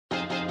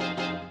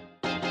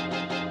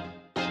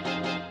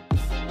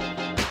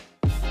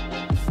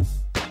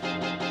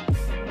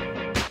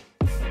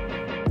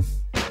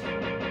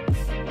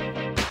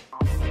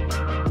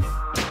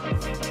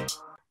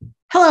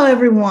Hello,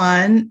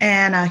 everyone,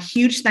 and a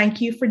huge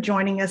thank you for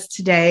joining us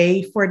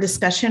today for a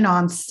discussion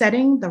on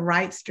setting the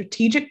right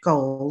strategic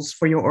goals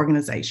for your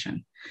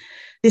organization.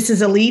 This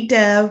is a Lead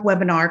Dev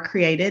webinar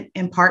created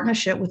in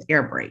partnership with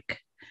Airbreak.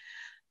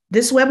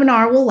 This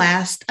webinar will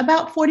last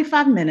about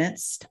 45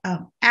 minutes,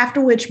 after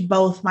which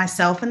both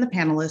myself and the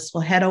panelists will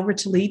head over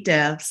to Lead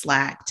Dev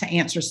Slack to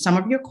answer some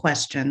of your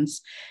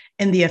questions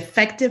in the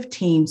Effective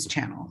Teams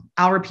channel.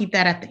 I'll repeat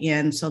that at the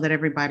end so that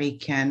everybody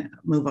can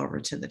move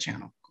over to the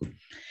channel.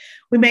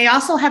 We may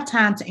also have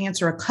time to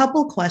answer a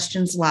couple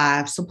questions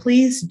live, so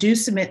please do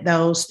submit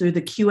those through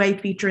the QA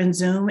feature in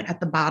Zoom at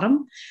the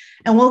bottom,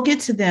 and we'll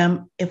get to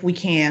them if we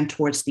can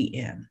towards the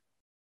end.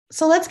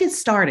 So let's get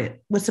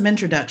started with some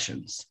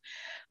introductions.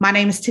 My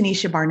name is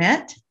Tanisha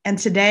Barnett, and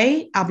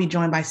today I'll be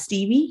joined by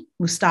Stevie,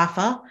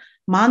 Mustafa,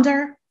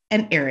 Mandar,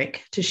 and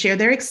Eric to share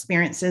their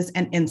experiences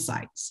and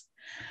insights.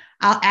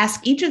 I'll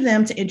ask each of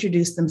them to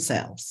introduce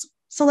themselves.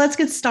 So let's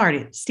get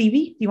started.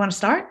 Stevie, do you want to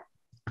start?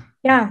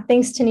 Yeah,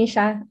 thanks,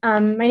 Tanisha.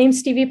 My name is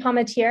Stevie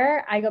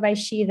Palmatier. I go by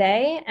she,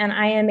 they, and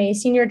I am a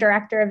Senior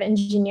Director of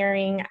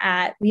Engineering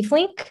at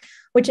LeafLink,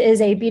 which is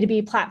a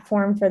B2B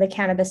platform for the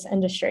cannabis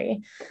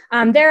industry.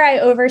 There I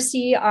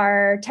oversee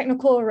our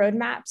technical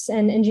roadmaps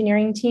and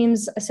engineering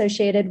teams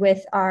associated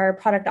with our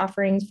product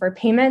offerings for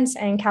payments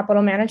and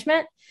capital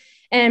management.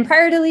 And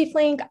prior to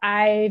LeafLink,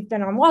 I've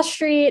been on Wall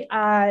Street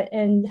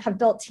and have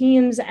built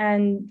teams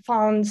and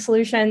found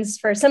solutions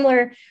for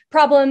similar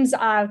problems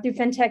through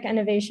fintech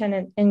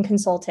innovation and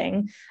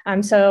consulting.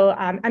 So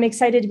I'm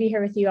excited to be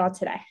here with you all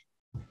today.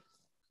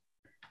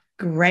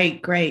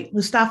 Great.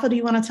 Mustafa, do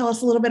you want to tell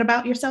us a little bit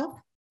about yourself?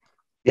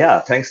 Yeah,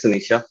 thanks,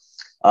 Tanisha.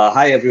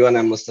 Hi, everyone.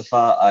 I'm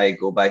Mustafa. I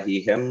go by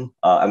he, him.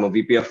 I'm a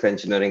VP of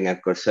engineering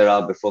at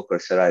Coursera. Before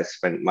Coursera, I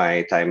spent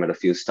my time at a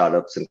few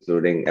startups,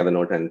 including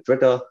Evernote and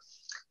Twitter.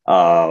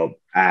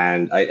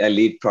 And I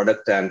lead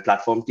product and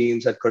platform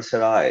teams at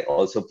Coursera. I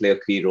also play a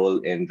key role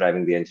in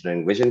driving the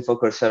engineering vision for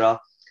Coursera,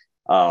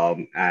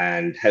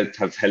 and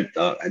have helped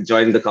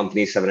joined the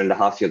company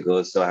 7.5 years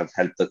ago. So I've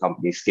helped the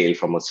company scale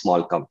from a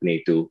small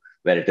company to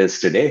where it is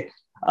today.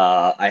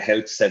 I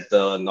helped set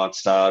the North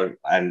Star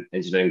and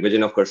engineering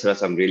vision of Coursera.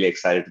 So I'm really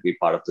excited to be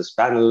part of this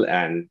panel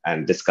and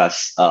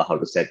discuss how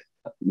to set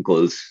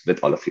goals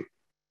with all of you.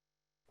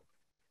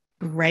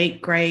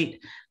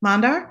 Great.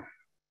 Mandar?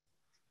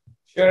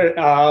 Sure.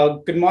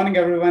 Good morning,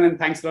 everyone, and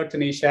thanks a lot,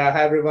 Tanisha.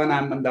 Hi, everyone.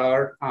 I'm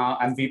Mandar.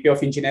 I'm VP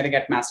of Engineering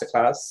at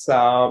Masterclass.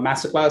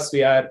 Masterclass,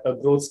 we are a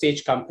growth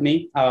stage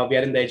company. We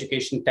are in the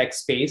education tech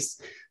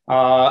space.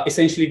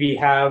 Essentially, we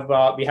have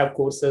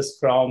courses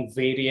from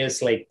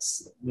various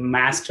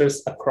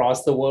masters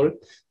across the world,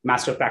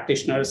 master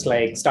practitioners,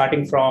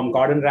 starting from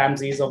Gordon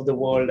Ramsays of the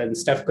world and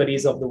Steph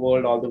Curry's of the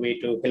world, all the way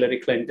to Hillary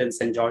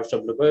Clinton's and George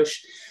W. Bush.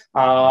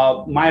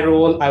 My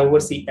role, I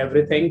oversee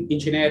everything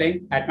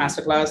engineering at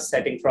Masterclass,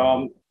 setting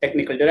from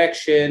technical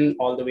direction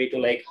all the way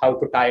to how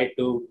to tie it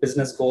to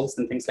business goals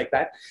and things like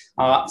that.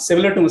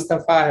 Similar to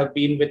Mustafa, I have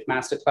been with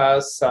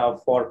Masterclass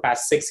for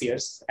past 6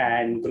 years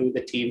and grew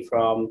the team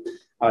from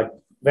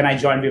when I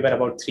joined, we were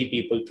about 3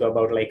 people to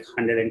about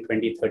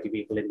 120, 30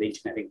 people in the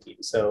engineering team.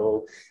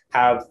 So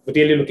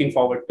really looking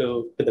forward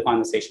to the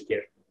conversation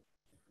here.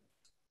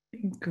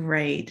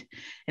 Great.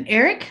 And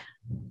Eric?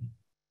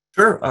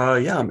 Sure.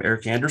 I'm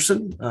Eric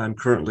Anderson. I'm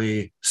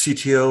currently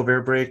CTO of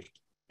Airbreak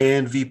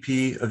and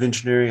VP of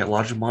Engineering at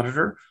Logic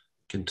Monitor.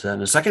 Get into that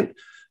in a second.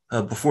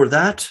 Before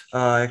that,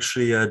 I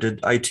actually did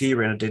IT,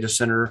 ran a data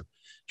center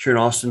here in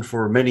Austin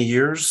for many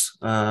years.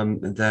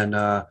 And then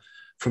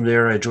from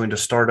there, I joined a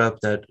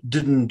startup that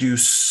didn't do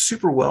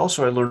super well.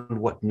 So I learned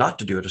what not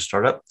to do at a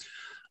startup.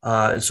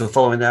 And so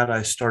following that,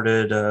 I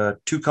started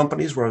 2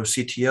 companies where I was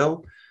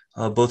CTO.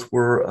 Both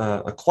were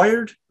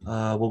acquired.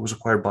 One was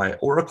acquired by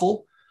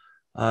Oracle.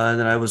 And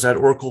then I was at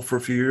Oracle for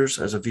a few years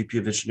as a VP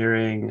of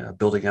engineering,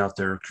 building out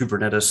their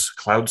Kubernetes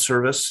cloud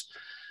service.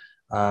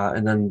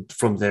 And then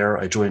from there,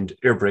 I joined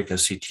Airbreak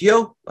as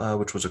CTO,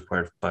 which was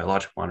acquired by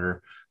Logic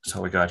Monitor. That's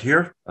how I got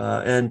here.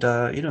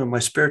 In my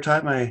spare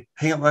time, I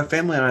hang out with my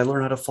family and I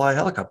learn how to fly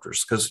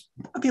helicopters because,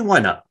 why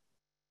not?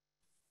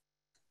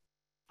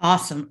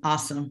 Awesome.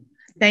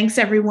 Thanks,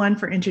 everyone,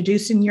 for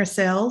introducing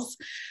yourselves.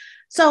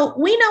 So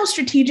we know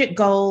strategic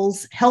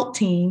goals help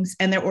teams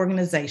and their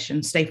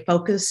organizations stay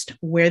focused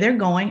where they're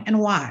going and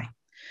why.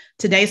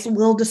 Today,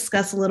 we'll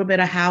discuss a little bit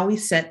of how we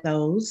set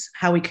those,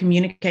 how we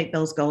communicate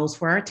those goals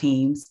for our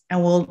teams,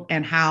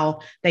 and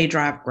how they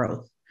drive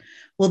growth.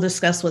 We'll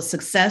discuss what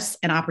success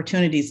and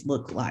opportunities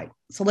look like.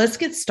 So let's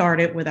get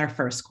started with our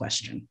first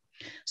question.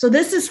 So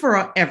this is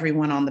for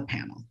everyone on the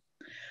panel.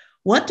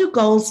 What do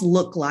goals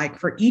look like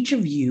for each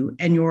of you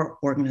and your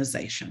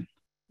organization?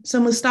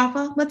 So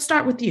Mustafa, let's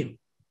start with you.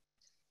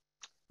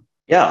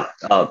 Yeah,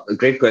 a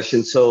great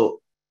question.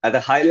 So at a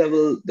high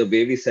level, the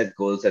way we set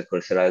goals at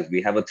Coursera is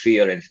we have a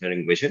 3-year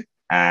engineering vision,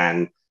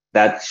 and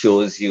that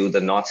shows you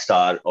the North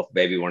Star of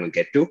where we want to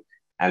get to.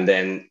 And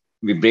then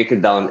we break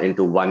it down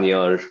into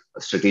 1-year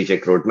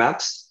strategic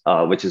roadmaps,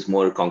 which is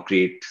more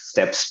concrete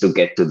steps to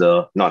get to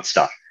the North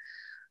Star.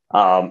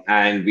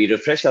 And we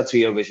refresh our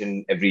 3-year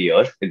vision every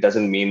year. It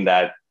doesn't mean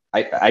that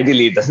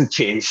ideally it doesn't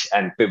change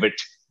and pivot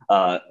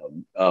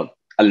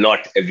a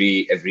lot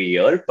every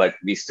year, but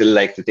we still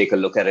like to take a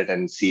look at it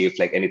and see if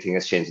like anything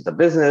has changed with the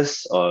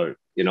business, or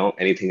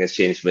anything has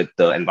changed with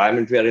the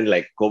environment we are in.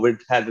 Like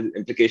COVID had an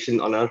implication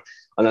on our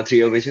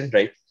 3-year vision,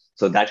 right?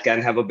 So that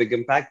can have a big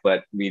impact,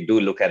 but we do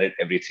look at it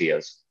every 3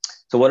 years.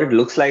 So what it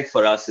looks like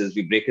for us is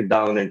we break it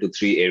down into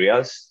 3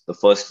 areas. The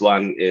first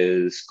one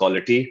is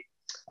quality,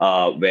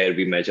 where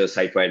we measure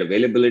site-wide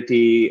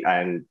availability.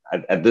 And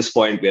at this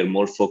point, we are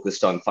more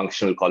focused on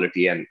functional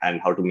quality and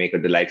how to make a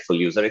delightful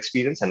user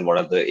experience and what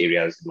are the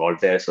areas involved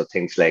there. So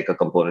things like a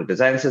component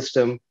design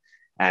system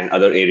and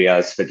other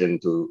areas fit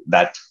into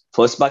that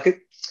first bucket.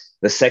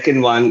 The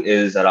second one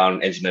is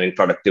around engineering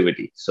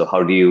productivity. So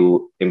how do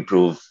you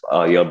improve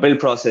your build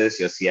process,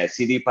 your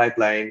CI/CD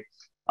pipeline,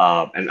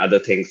 and other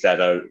things that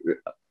are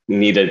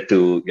needed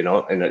to, in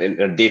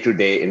a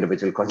day-to-day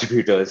individual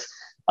contributors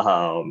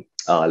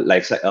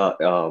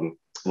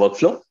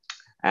workflow.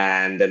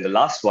 And then the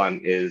last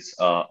one is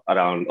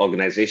around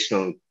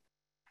organizational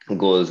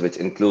goals, which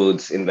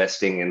includes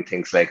investing in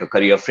things like a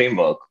career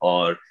framework,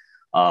 or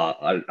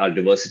our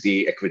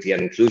diversity, equity,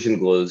 and inclusion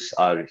goals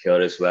are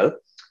here as well.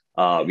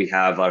 We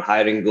have our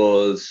hiring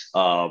goals,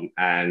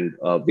 and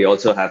we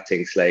also have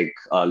things like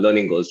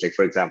learning goals. Like,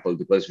 for example,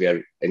 because we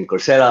are in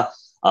Coursera,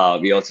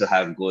 we also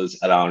have goals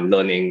around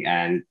learning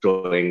and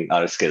growing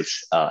our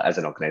skills as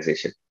an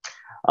organization.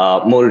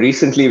 More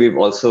recently, we've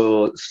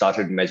also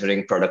started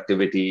measuring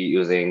productivity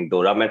using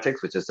DORA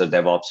metrics, which is the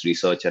DevOps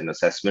research and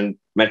assessment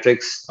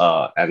metrics,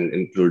 and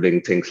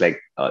including things like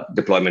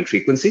deployment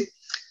frequency.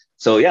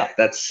 So yeah,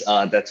 that's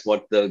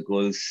what the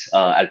goals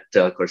at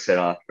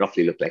Coursera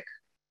roughly look like.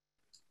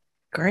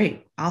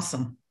 Great.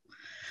 Awesome.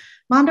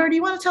 Mandar, do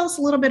you want to tell us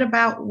a little bit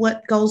about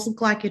what goals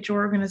look like at your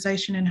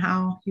organization and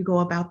how you go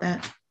about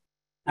that?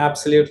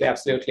 Absolutely.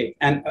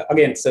 And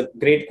again, it's a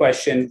great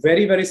question.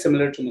 Very, very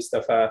similar to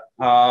Mustafa.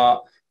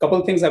 Couple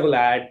of things I will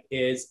add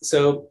is,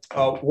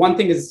 one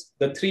thing is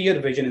the 3-year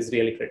vision is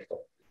really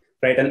critical,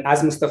 right? And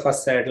as Mustafa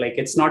said, like,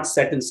 it's not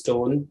set in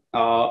stone.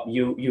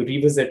 You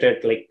revisit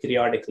it like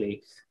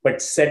periodically,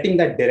 but setting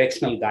that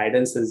directional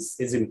guidance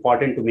is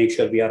important to make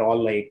sure we are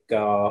all like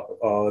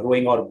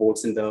rowing our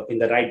boats in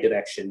the right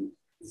direction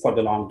for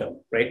the long term,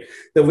 right?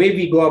 The way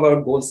we go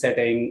about goal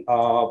setting,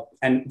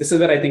 and this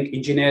is where I think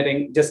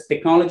engineering, just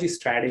technology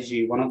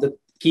strategy, one of the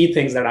key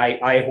things that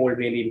I hold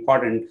really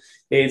important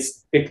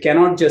is it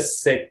cannot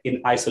just sit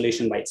in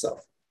isolation by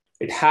itself.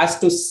 It has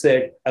to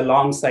sit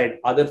alongside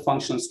other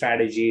functional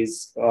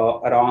strategies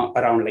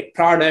around like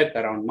product,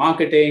 around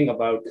marketing,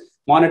 about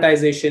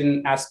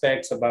monetization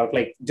aspects, about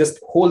like just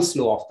whole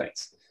slew of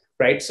things,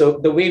 right? So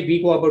the way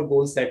we go about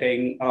goal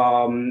setting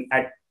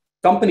at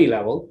company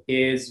level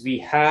is we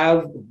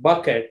have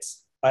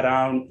buckets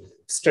around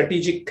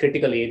strategic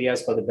critical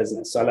areas for the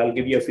business. So I'll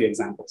give you a few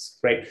examples,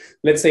 right?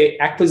 Let's say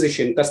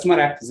customer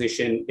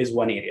acquisition is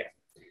one area.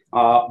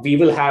 We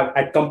will have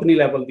at company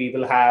level, we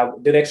will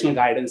have directional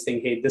guidance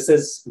saying, hey, this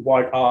is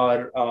what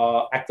our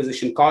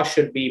acquisition cost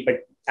should be,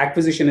 but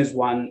acquisition is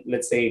one,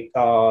 let's say,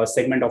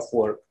 segment of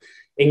work.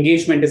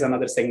 Engagement is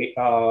another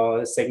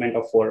segment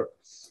of work.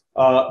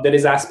 There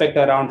is aspect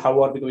around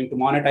how are we going to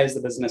monetize the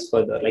business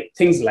further, like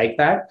things like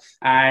that.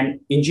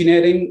 And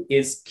engineering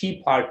is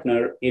key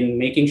partner in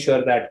making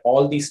sure that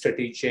all these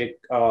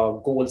strategic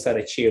goals are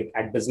achieved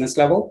at business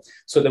level.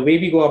 So the way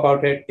we go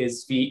about it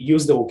is we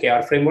use the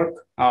OKR framework.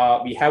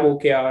 We have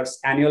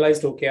OKRs,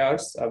 annualized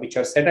OKRs, which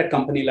are set at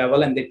company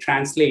level, and they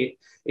translate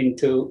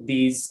into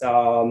these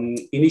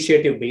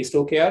initiative-based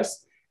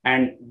OKRs.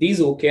 And these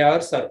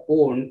OKRs are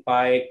co-owned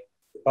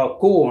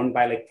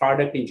by like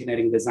product,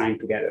 engineering, design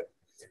together.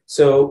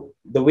 So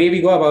the way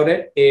we go about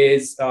it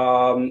is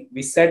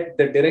we set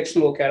the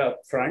directional OKR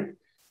up front,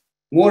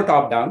 more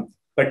top down,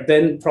 but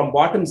then from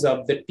bottoms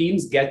up, the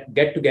teams get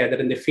together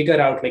and they figure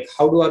out like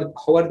how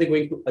are they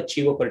going to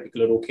achieve a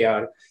particular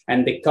OKR,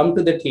 and they come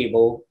to the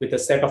table with a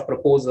set of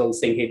proposals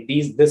saying,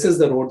 hey, this is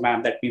the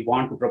roadmap that we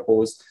want to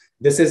propose.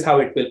 This is how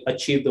it will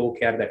achieve the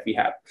OKR that we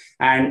have.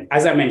 And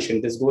as I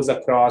mentioned, this goes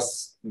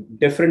across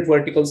different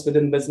verticals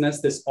within business.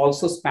 This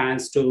also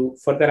spans to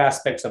further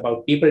aspects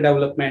about people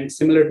development,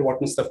 similar to what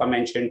Mustafa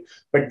mentioned,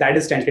 but that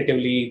is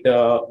tentatively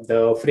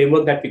the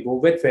framework that we go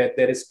with, where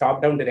there is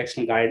top-down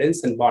directional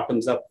guidance and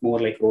bottoms-up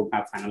more like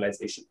roadmap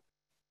finalization.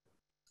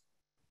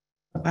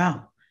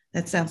 Wow,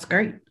 that sounds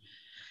great.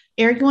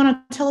 Eric, you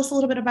want to tell us a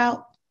little bit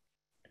about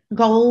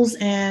goals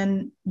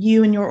and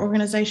you and your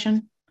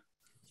organization?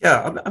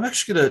 Yeah, I'm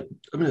actually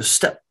going to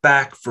step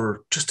back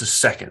for just a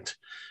second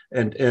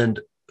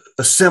and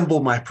assemble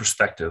my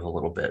perspective a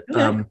little bit,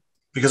 okay.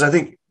 Because I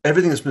think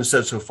everything that's been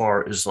said so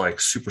far is like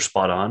super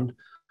spot on.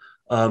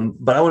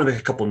 But I want to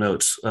make a couple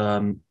notes.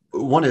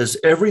 One is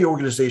every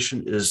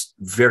organization is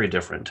very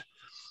different.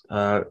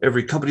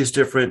 Every company is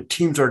different.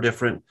 Teams are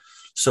different.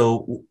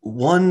 So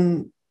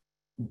one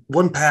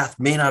path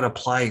may not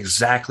apply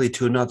exactly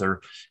to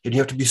another, and you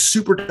have to be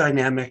super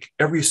dynamic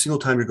every single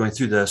time you're going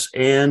through this.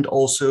 And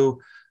also,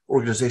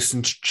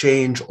 organizations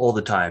change all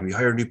the time. You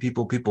hire new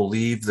people, people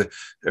leave,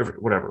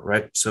 whatever,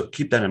 right? So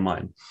keep that in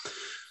mind.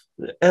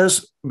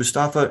 as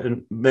Mustafa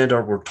and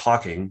Mandar were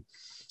talking,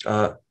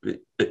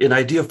 an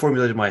idea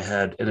formulated in my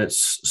head, and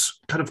it's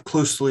kind of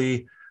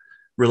closely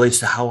relates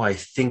to how I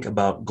think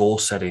about goal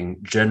setting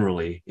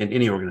generally in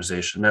any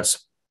organization.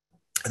 That's,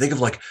 I think of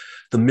like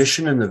the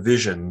mission and the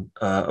vision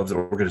of the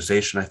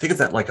organization. I think of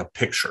that like a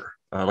picture,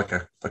 like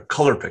a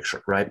color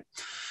picture, right?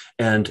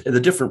 And the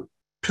different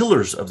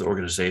pillars of the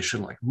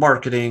organization, like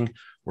marketing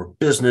or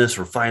business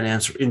or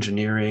finance or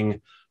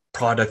engineering,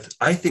 product,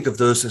 I think of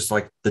those as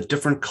like the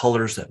different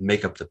colors that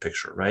make up the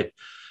picture, right?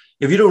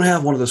 If you don't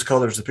have one of those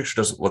colors, the picture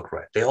doesn't look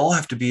right. They all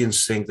have to be in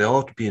sync. They all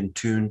have to be in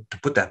tune to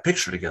put that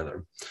picture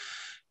together.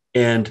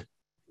 And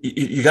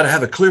you got to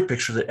have a clear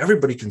picture that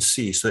everybody can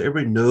see, so that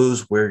everybody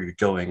knows where you're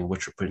going and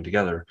what you're putting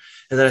together.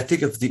 And then I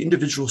think of the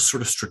individual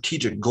sort of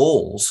strategic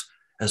goals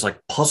as like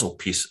puzzle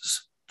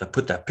pieces that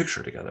put that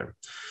picture together.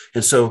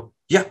 And so,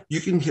 yeah,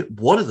 you can hit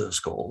one of those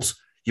goals.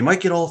 You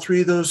might get all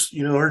three of those,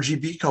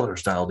 RGB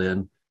colors dialed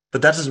in,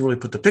 but that doesn't really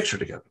put the picture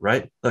together,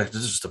 right? Like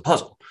this is just a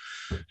puzzle,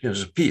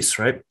 it's a piece,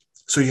 right?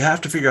 So you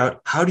have to figure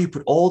out, how do you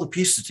put all the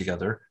pieces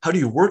together? How do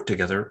you work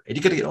together? And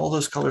you got to get all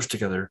those colors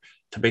together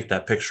to make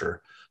that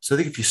picture. So I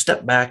think if you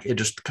step back and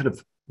just kind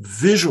of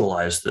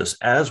visualize this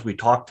as we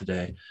talk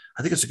today,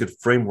 I think it's a good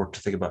framework to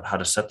think about how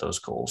to set those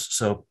goals.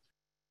 So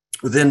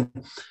within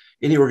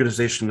any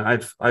organization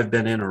I've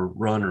been in or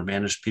run or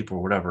managed people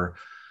or whatever,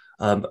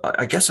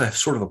 I guess I've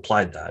sort of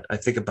applied that. I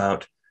think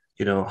about,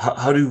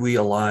 how do we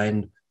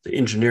align the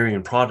engineering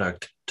and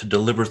product to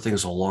deliver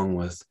things along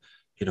with,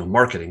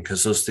 marketing,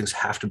 because those things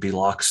have to be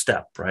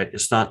lockstep, right?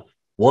 It's not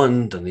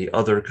one then the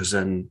other, because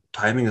then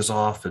timing is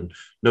off and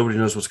nobody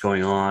knows what's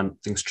going on,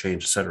 things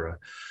change, et cetera.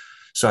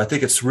 So I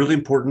think it's really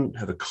important to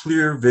have a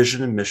clear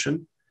vision and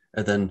mission,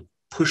 and then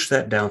push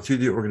that down through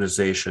the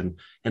organization.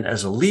 And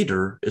as a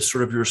leader, it's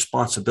sort of your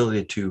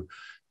responsibility to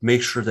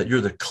make sure that you're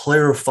the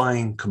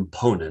clarifying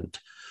component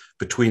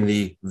between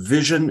the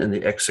vision and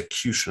the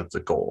execution of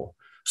the goal,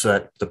 so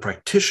that the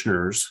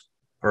practitioners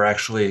are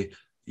actually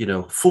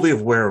fully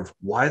aware of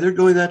why they're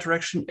going that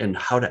direction and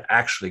how to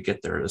actually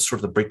get there. It's sort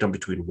of the breakdown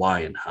between why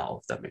and how,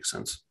 if that makes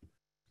sense.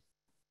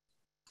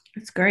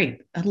 That's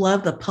great. I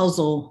love the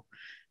puzzle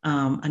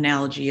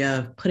analogy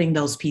of putting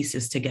those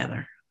pieces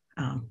together.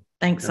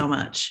 Thanks so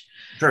much.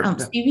 Sure.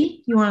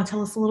 Stevie, you want to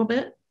tell us a little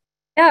bit?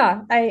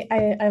 Yeah,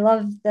 I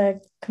love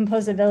the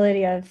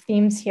composability of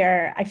themes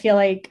here. I feel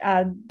like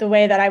the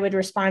way that I would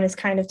respond is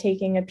kind of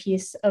taking a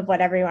piece of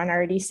what everyone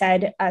already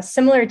said.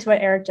 Similar to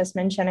what Eric just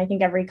mentioned, I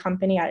think every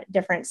company at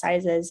different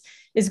sizes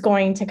is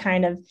going to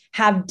kind of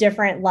have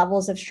different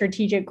levels of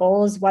strategic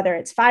goals, whether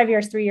it's 5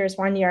 years, 3 years,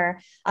 1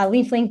 year.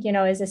 LeafLink,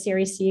 is a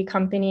Series C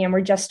company, and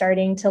we're just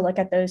starting to look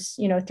at those,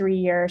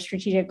 3-year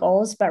strategic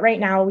goals. But right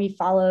now we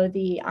follow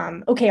the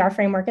OKR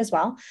framework as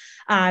well.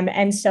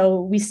 And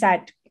so we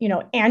set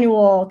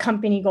annual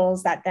company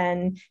goals that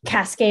then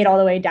cascade all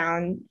the way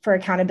down for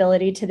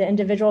accountability to the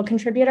individual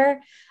contributor.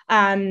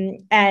 I've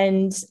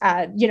done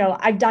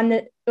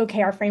the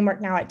OKR framework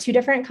now at 2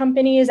 different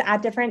companies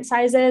at different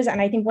sizes.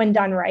 And I think when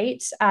done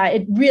right,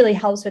 it really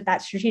helps with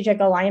that strategic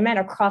alignment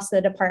across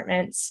the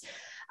departments,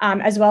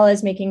 as well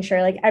as making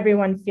sure like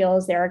everyone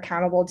feels they're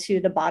accountable to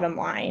the bottom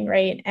line,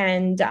 right?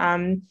 And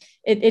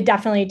it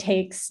definitely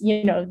takes,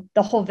 the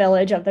whole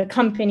village of the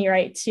company,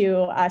 right,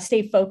 to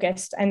stay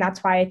focused. And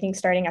that's why I think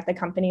starting at the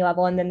company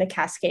level and then the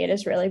cascade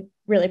is really,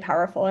 really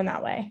powerful in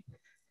that way.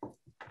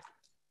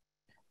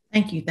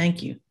 Thank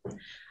you.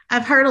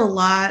 I've heard a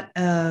lot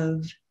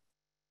of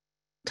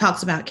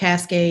talks about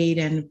cascade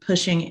and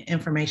pushing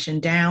information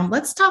down.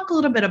 Let's talk a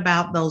little bit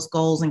about those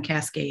goals and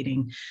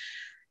cascading.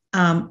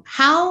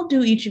 How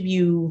do each of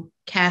you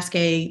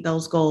cascade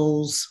those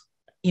goals?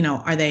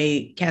 Are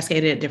they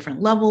cascaded at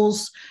different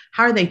levels?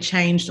 How are they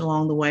changed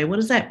along the way? What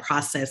does that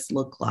process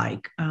look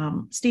like?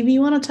 Stevie,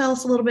 you want to tell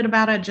us a little bit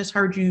about it? I just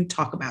heard you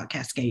talk about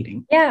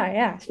cascading.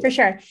 Yeah, for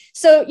sure.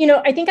 So,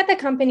 I think at the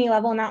company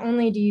level, not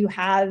only do you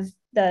have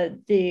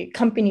the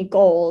company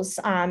goals,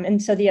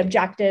 and so the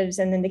objectives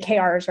and then the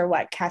KRs are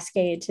what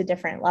cascade to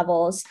different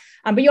levels,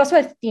 but you also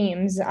have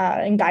themes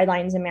and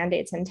guidelines and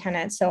mandates and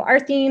tenets. So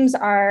our themes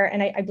are,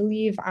 and I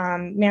believe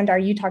Mandar,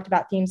 you talked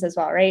about themes as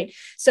well, right?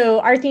 So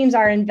our themes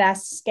are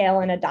invest,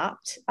 scale, and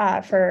adopt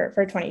for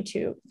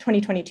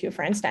 2022,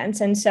 for instance.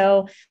 And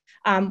so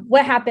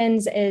what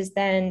happens is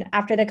then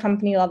after the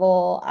company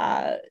level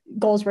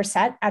goals were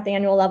set at the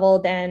annual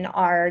level, then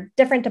our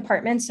different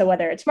departments, so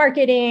whether it's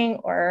marketing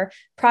or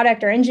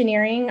product or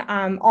engineering,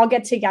 all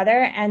get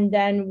together. And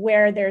then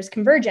where there's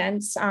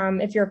convergence,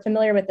 if you're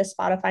familiar with the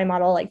Spotify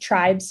model, like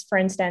tribes, for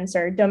instance,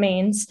 or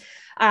domains,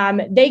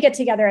 they get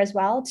together as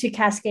well to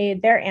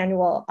cascade their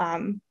annual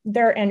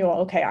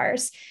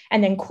OKRs.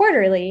 And then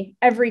quarterly,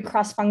 every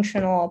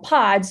cross-functional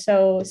pod,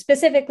 so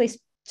specifically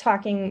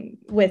talking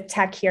with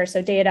tech here,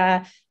 so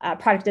data,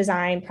 product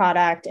design,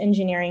 product,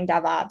 engineering,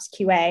 DevOps,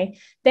 QA,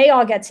 they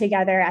all get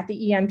together at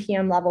the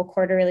EMPM level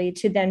quarterly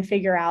to then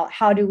figure out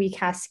how do we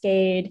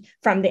cascade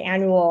from the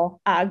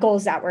annual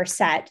goals that were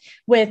set,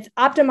 with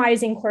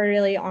optimizing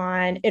quarterly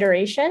on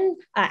iteration,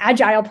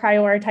 agile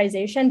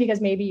prioritization,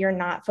 because maybe you're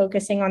not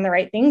focusing on the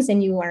right things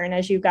and you learn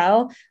as you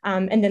go.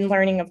 And then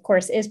learning, of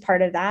course, is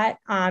part of that.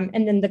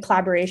 And then the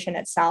collaboration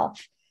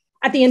itself.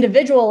 At the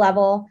individual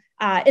level,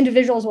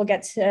 individuals will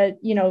get to,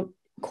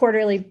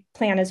 quarterly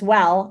plan as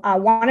well.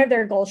 One of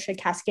their goals should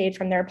cascade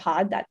from their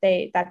pod that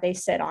they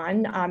sit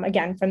on,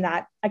 again, from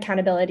that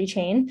accountability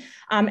chain.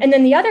 And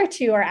then the other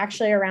two are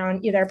actually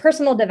around either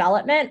personal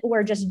development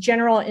or just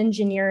general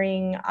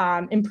engineering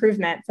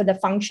improvement for the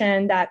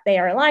function that they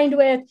are aligned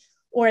with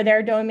or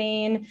their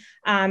domain.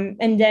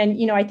 And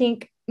then, I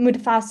think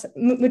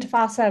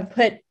Mutafasa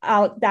put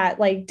out that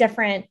like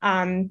different,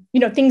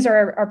 things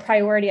are a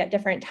priority at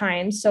different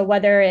times. So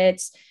whether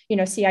it's,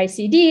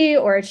 CI/CD,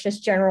 or it's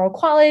just general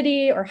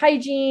quality or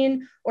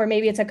hygiene, or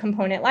maybe it's a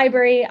component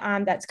library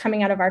that's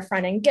coming out of our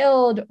front end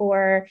guild,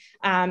 or,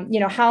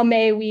 how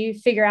may we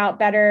figure out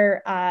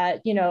better,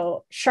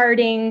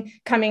 sharding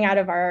coming out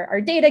of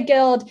our data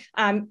guild.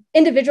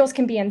 Individuals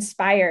can be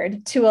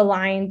inspired to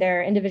align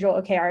their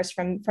individual OKRs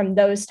from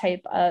those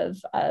type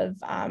of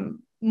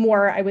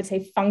more, I would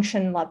say,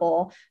 function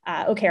level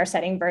OKR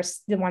setting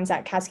versus the ones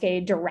that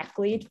cascade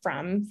directly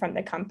from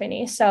the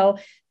company. So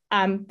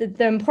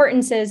the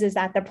importance is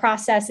that the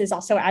process is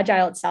also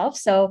agile itself.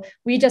 So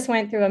we just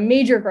went through a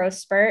major growth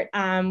spurt.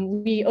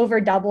 We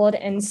over doubled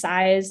in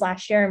size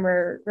last year, and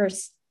we're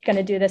going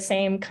to do the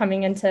same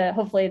coming into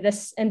hopefully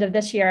this end of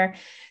this year.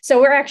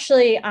 So we're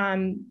actually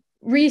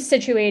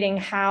resituating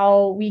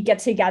how we get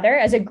together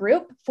as a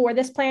group for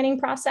this planning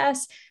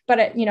process.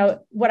 But,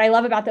 what I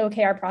love about the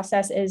OKR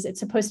process is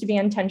it's supposed to be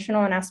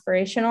intentional and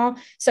aspirational.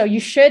 So you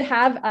should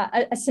have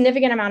a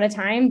significant amount of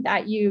time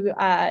that you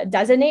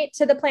designate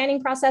to the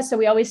planning process. So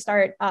we always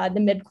start the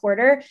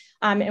mid-quarter,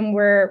 and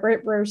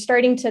we're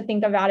starting to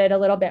think about it a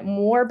little bit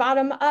more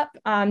bottom up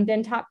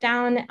than top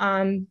down.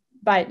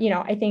 But,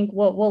 I think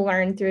we'll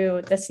learn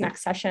through this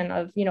next session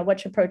of,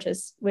 which approach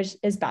is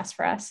best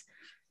for us.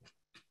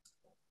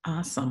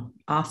 Awesome.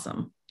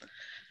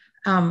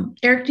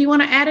 Eric, do you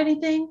want to add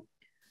anything?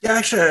 Yeah,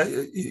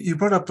 actually, you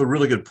brought up a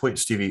really good point,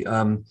 Stevie,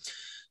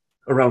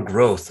 around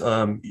growth.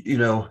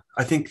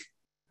 I think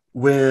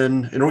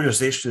when an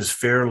organization is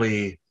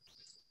fairly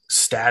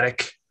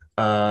static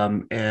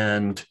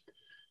and,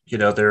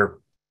 they're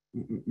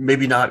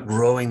maybe not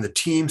growing the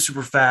team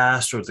super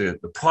fast, or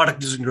the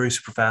product isn't growing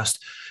super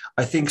fast,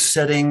 I think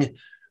setting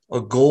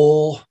a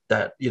goal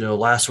that,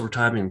 lasts over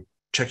time and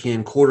checking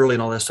in quarterly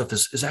and all that stuff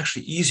is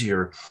actually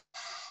easier.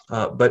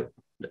 But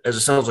as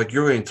it sounds like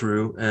you're going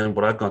through, and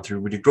what I've gone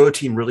through, when you grow a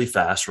team really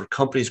fast or a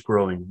company's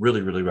growing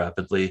really, really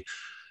rapidly,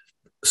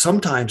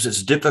 sometimes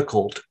it's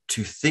difficult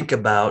to think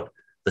about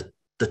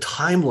the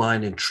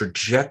timeline and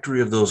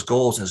trajectory of those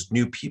goals as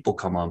new people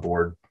come on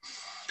board.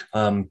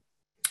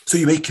 So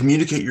you may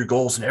communicate your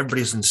goals and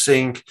everybody's in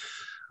sync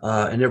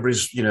and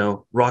everybody's,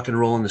 rock and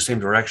roll in the same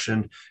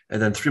direction.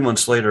 And then 3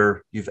 months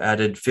later, you've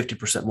added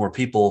 50% more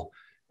people,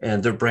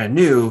 and they're brand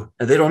new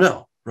and they don't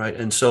know, right?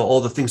 And so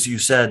all the things that you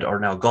said are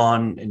now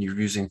gone, and you're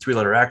using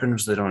 3-letter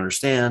acronyms they don't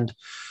understand,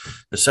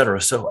 et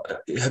cetera. So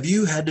have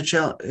you had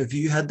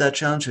that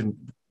challenge, and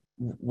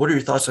what are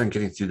your thoughts on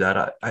getting through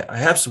that? I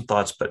have some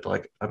thoughts, but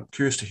I'm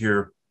curious to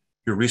hear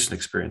your recent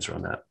experience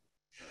around that.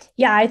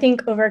 Yeah, I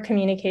think over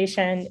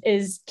communication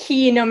is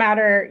key, no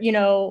matter,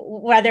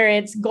 whether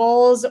it's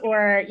goals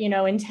or,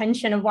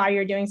 intention of why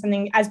you're doing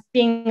something. As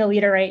being a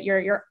leader, right,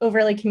 you're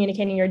overly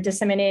communicating, you're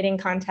disseminating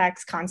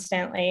context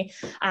constantly.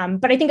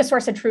 But I think a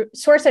source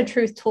of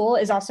truth tool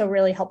is also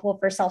really helpful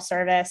for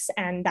self-service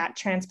and that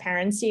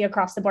transparency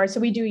across the board.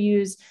 So we do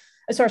use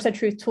a source of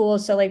truth tool.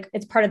 So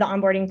it's part of the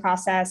onboarding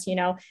process,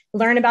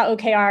 learn about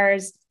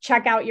OKRs,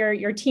 check out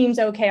your team's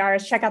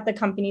OKRs, check out the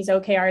company's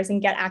OKRs,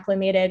 and get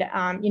acclimated,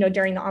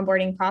 during the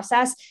onboarding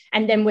process.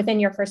 And then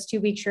within your first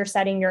 2 weeks, you're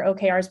setting your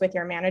OKRs with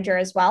your manager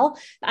as well.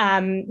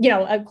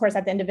 Of course,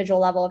 at the individual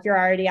level, if you're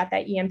already at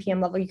that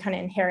EMPM level, you kind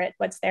of inherit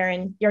what's there,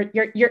 and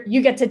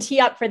you get to tee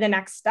up for the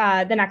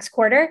next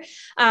quarter.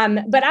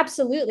 But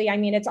absolutely,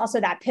 it's also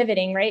that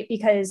pivoting, right?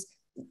 Because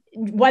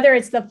whether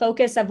it's the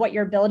focus of what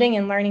you're building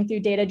and learning through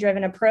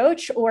data-driven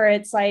approach, or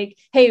it's like,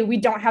 hey, we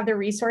don't have the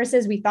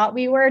resources we thought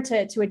we were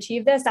to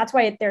achieve this. That's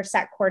why they're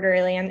set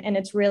quarterly. And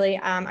it's really,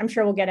 I'm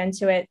sure we'll get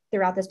into it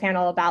throughout this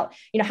panel about,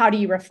 how do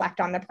you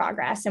reflect on the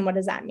progress and what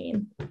does that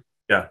mean?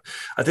 Yeah,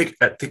 I think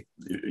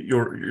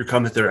your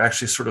comment there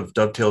actually sort of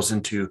dovetails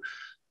into,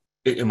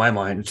 in my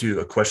mind, into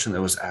a question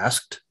that was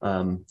asked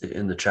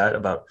in the chat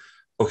about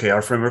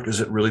OKR framework.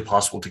 Is it really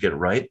possible to get it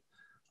right?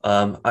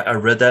 I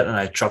read that and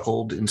I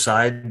chuckled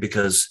inside,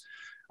 because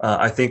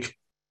I think,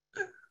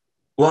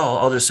 well,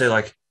 I'll just say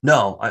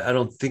no, I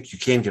don't think you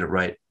can get it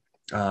right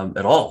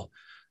at all.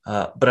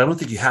 But I don't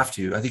think you have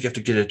to. I think you have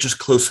to get it just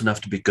close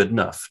enough to be good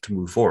enough to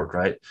move forward,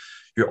 right?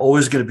 You're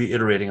always going to be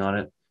iterating on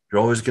it.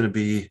 You're always going to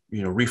be,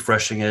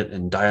 refreshing it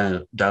and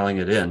dialing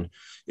it in.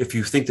 If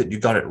you think that you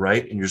got it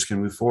right and you're just going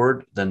to move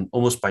forward, then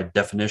almost by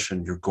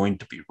definition, you're going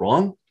to be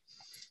wrong.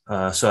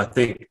 So I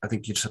think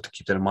you just have to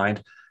keep that in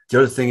mind. The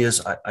other thing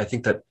is, I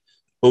think that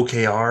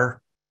OKR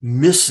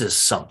misses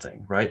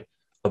something, right?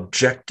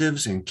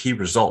 Objectives and key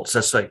results.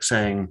 That's like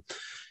saying,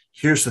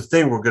 here's the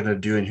thing we're going to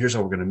do, and here's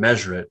how we're going to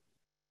measure it.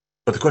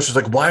 But the question is,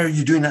 like, why are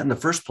you doing that in the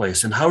first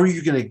place? And how are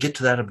you going to get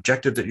to that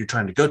objective that you're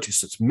trying to go to?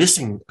 So it's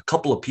missing a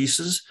couple of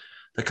pieces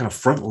that kind of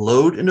front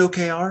load in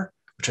OKR,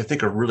 which I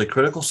think are really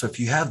critical. So if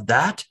you have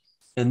that,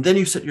 and then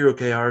you set your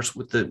OKRs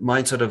with the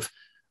mindset of,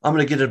 I'm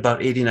going to get it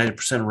about 80,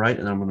 90% right,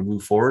 and I'm going to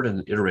move forward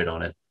and iterate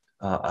on it.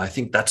 I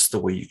think that's the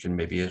way you can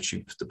maybe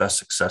achieve the best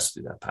success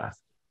through that path.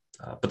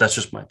 But that's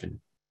just my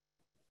opinion.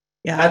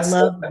 Yeah, I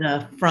love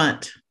the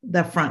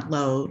front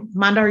load.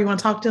 Mandar, you want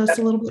to talk to us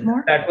a little bit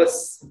more?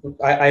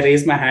 I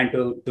raised my hand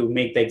to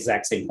make the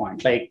exact same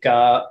point. Like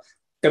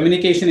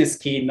communication is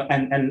key.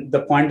 And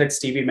the point that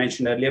Stevie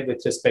mentioned earlier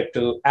with respect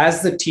to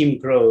as the team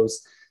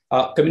grows,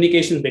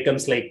 communication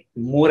becomes like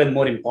more and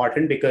more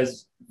important,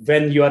 because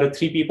when you are a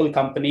 3-people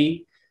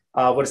company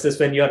versus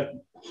when you're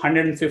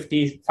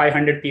 150,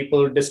 500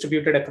 people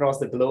distributed across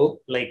the globe,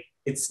 like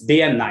it's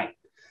day and night,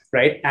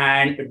 right?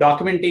 And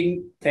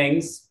documenting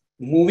things,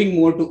 moving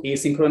more to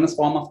asynchronous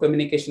form of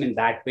communication in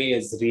that way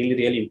is really,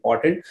 really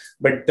important.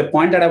 But the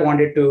point that I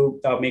wanted to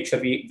make sure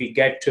we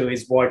get to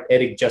is what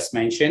Eric just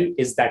mentioned,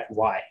 is that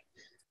why,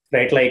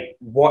 right? Like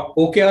what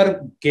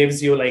OKR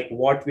gives you, like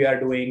what we are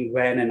doing,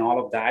 when, and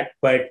all of that.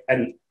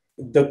 And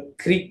the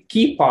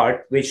key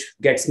part, which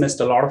gets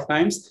missed a lot of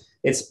times,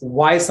 is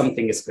why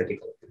something is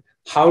critical.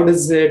 How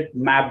does it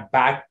map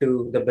back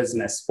to the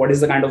business? What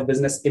is the kind of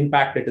business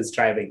impact it is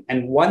driving?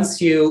 And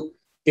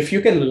if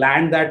you can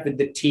land that with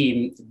the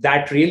team,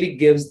 that really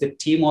gives the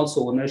team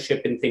also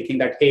ownership in thinking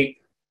that, hey,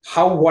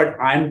 what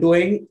I'm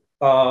doing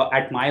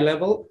at my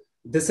level,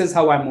 this is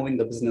how I'm moving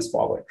the business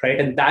forward, right?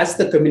 And that's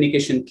the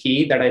communication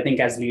key that I think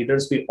as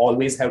leaders, we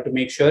always have to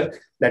make sure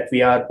that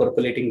we are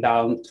percolating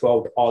down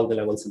throughout all the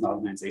levels in the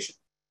organization.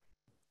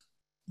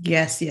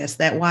 Yes,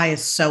 that why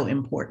is so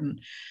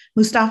important.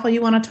 Mustafa,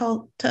 you want to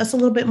talk to us a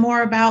little bit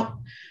more about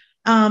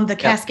the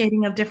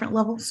cascading of different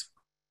levels?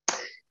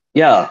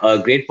 Yeah,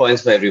 great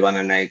points by everyone.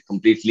 And I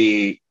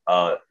completely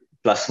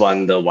plus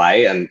one the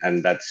why.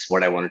 And that's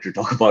what I wanted to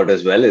talk about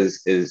as well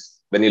is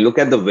when you look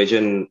at the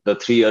vision, the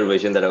 3-year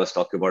vision that I was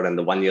talking about and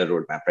the 1-year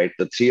roadmap, right?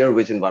 The 3-year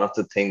vision, one of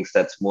the things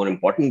that's more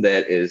important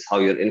there is how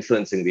you're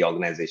influencing the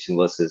organization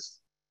versus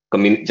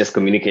just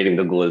communicating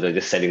the goals or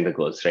just setting the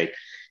goals, right?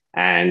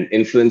 And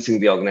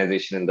influencing the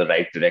organization in the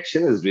right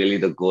direction is really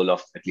the goal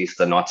of at least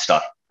the North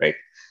Star, right?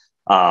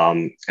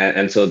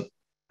 And so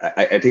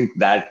I think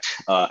that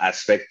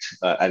aspect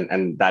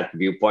and that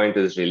viewpoint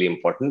is really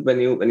important when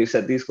you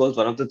set these goals.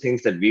 One of the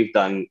things that we've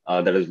done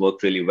that has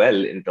worked really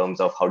well in terms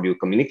of how do you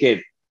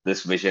communicate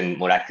this vision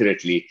more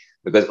accurately,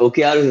 because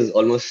OKRs is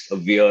almost a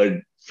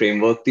weird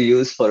framework to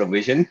use for a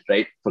vision,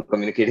 right? For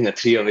communicating a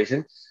 3-year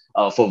vision.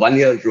 For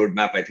 1-year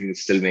roadmap, I think it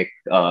still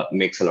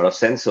makes a lot of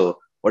sense. So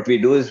what we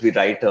do is we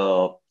write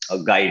a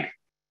guide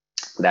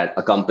that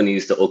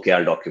accompanies the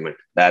OKR document.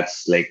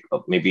 That's like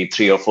maybe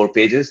 3 or 4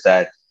 pages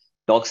that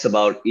talks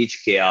about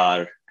each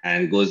KR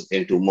and goes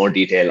into more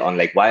detail on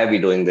like, why are we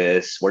doing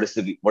this? What is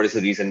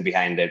the reason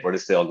behind it? What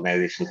is the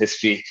organizational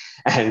history?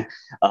 And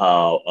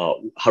how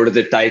does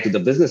it tie to the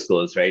business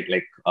goals, right?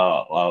 Like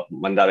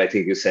Mandar, I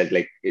think you said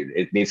like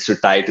it needs to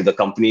tie to the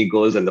company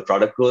goals and the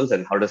product goals.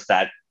 And how does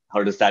that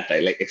tie?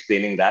 Like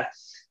explaining that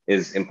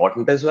is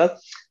important as well.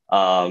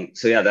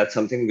 So yeah, that's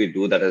something we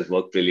do that has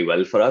worked really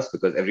well for us,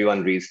 because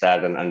everyone reads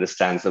that and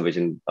understands the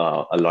vision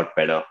a lot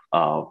better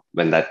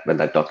when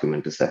that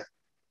document is there.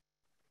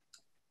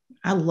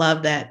 I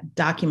love that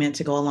document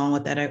to go along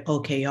with that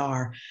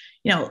OKR.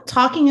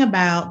 Talking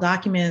about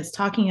documents,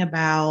 talking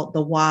about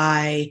the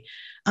why,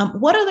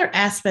 what other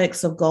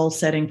aspects of goal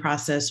setting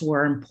process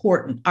are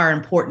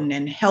important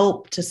and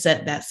help to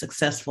set that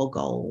successful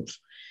goals?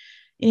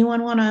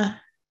 Anyone want to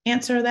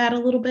answer that a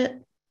little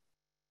bit?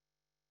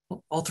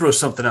 I'll throw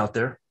something out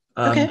there.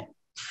 Okay.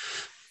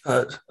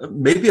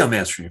 Maybe I'm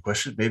answering your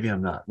question. Maybe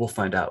I'm not. We'll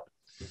find out.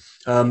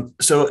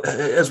 So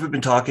as we've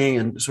been talking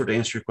and sort of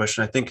answer your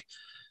question, I think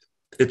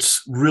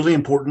it's really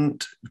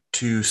important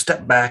to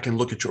step back and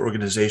look at your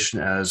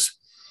organization as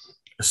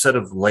a set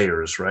of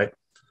layers, right?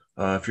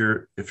 If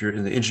you're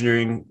in the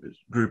engineering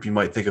group, you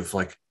might think of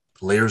like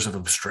layers of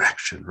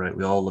abstraction, right?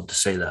 We all love to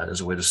say that as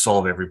a way to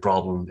solve every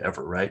problem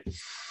ever, right?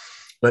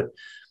 But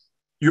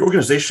your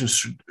organization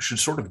should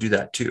sort of do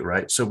that too,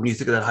 right? So when you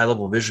think of that high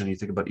level vision, you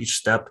think about each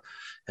step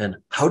and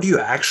how do you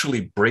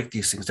actually break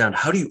these things down?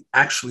 How do you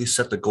actually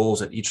set the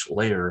goals at each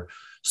layer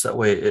so that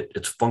way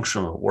it's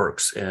functional and it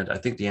works? And I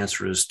think the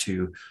answer is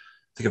to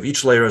think of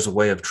each layer as a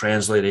way of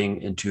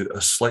translating into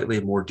a slightly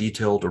more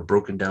detailed or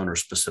broken down or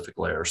specific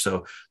layer.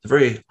 So the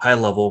very high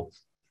level,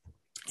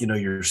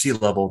 your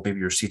C-level, maybe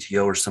your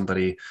CTO or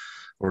somebody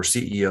or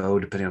CEO,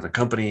 depending on the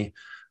company,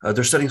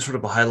 they're setting sort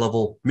of a high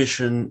level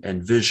mission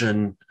and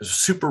vision,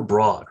 super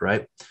broad,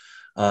 right?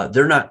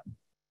 They're not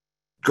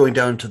going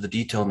down to the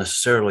detail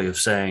necessarily of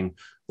saying,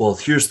 well,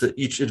 here's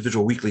each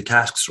individual weekly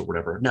tasks or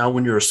whatever. Now,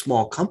 when you're a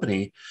small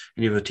company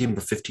and you have a team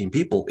of 15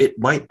 people, it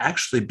might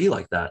actually be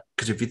like that.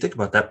 Because if you think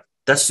about that,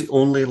 that's the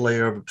only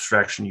layer of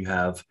abstraction you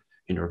have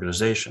in your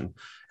organization.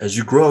 As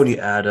you grow and you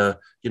add a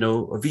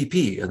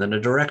VP and then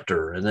a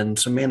director and then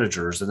some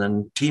managers and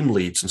then team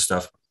leads and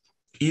stuff,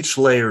 each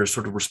layer is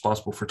sort of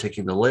responsible for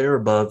taking the layer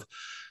above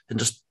and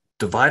just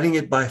dividing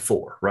it by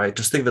 4, right?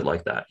 Just think of it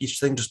like that. Each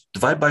thing just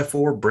divide by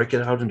 4, break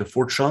it out into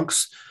 4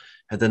 chunks,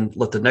 and then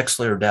let the next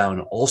layer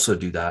down also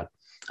do that.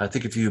 I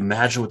think if you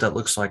imagine what that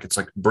looks like, it's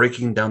like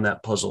breaking down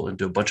that puzzle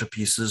into a bunch of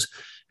pieces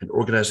and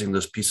organizing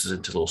those pieces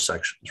into little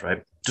sections,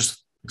 right?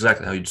 Just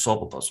exactly how you'd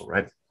solve a puzzle,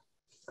 right?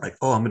 Like,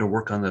 oh, I'm going to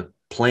work on the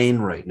plane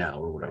right now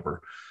or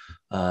whatever.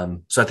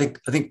 So I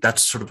think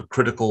that's sort of a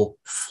critical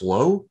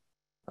flow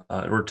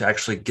in order to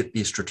actually get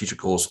these strategic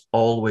goals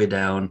all the way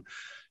down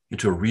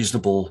into a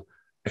reasonable,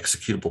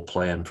 executable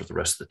plan for the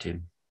rest of the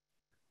team.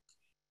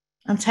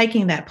 I'm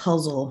taking that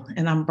puzzle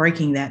and I'm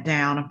breaking that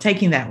down. I'm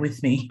taking that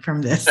with me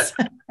from this.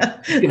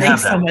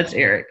 Thanks so much,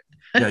 Eric.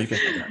 Yeah, you can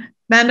have that.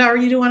 Mandar,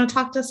 you do want to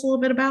talk to us a little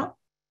bit about?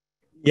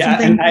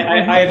 Yeah, and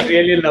I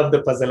really love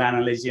the puzzle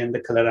analogy and the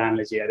color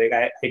analogy, Eric.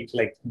 I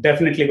like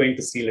definitely going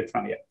to steal it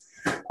from you.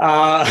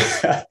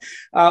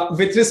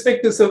 With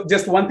respect to, so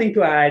just one thing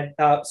to add,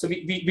 so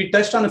we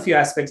touched on a few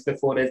aspects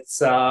before. It's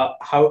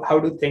how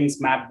do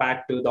things map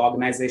back to the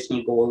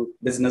organizational goal,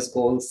 business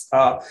goals.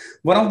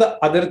 One of the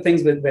other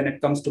things when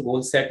it comes to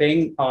goal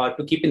setting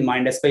to keep in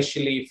mind,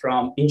 especially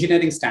from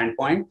engineering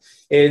standpoint,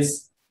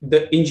 is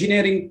the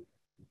engineering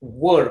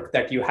work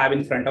that you have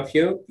in front of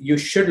you. You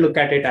should look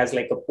at it as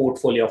like a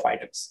portfolio of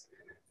items.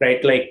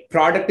 Right, like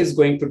product is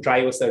going to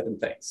drive a certain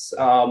things,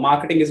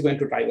 marketing is going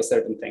to drive a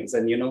certain things,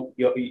 and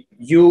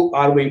you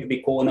are going to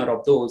be co-owner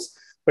of those.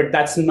 But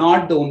that's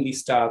not the only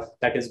stuff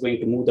that is going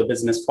to move the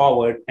business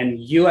forward. And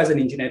you, as an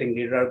engineering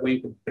leader, are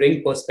going to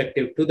bring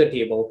perspective to the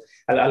table.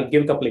 I'll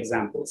give a couple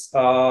examples.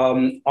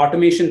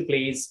 Automation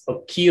plays a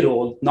key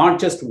role, not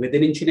just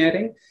within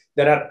engineering.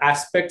 There are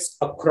aspects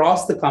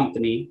across the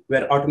company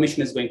where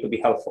automation is going to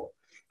be helpful.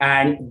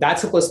 And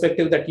that's a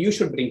perspective that you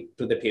should bring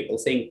to the table,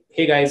 saying,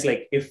 hey guys,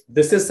 like if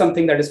this is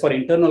something that is for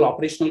internal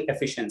operational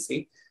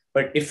efficiency,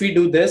 but if we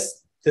do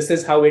this, this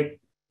is how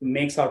it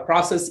makes our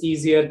process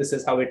easier. This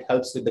is how it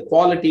helps with the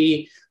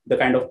quality, the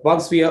kind of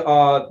bugs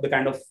the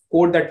kind of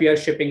code that we are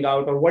shipping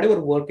out, or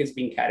whatever work is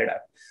being carried out,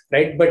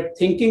 right? But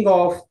thinking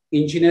of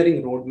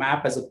engineering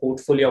roadmap as a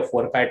portfolio of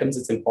work items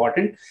is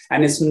important.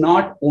 And it's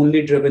not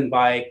only driven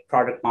by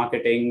product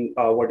marketing,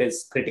 what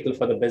is critical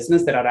for the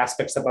business. There are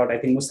aspects about, I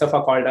think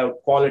Mustafa called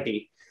out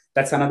quality.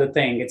 That's another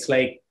thing. It's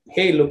like,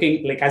 hey,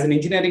 looking like as an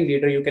engineering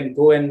leader, you can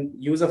go and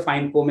use a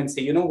fine comb and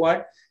say, you know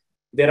what?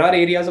 There are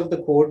areas of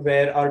the code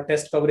where our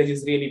test coverage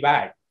is really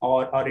bad,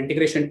 or our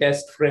integration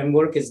test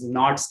framework is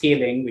not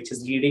scaling, which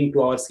is leading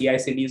to our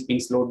CI/CDs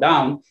being slowed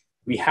down.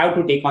 We have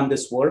to take on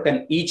this work,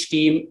 and each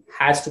team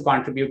has to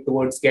contribute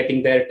towards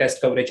getting their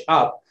test coverage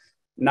up.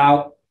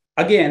 Now,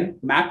 again,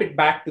 map it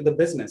back to the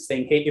business,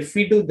 saying, hey, if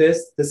we do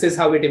this, this is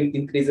how it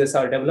increases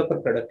our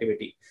developer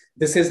productivity.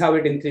 This is how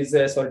it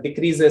increases or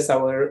decreases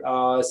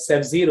our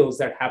SEV zeros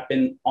that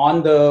happen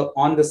on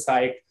the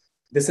site.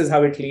 This is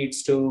how it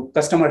leads to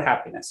customer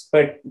happiness.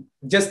 But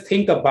just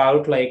think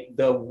about like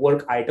the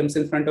work items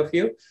in front of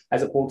you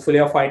as a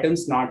portfolio of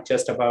items, not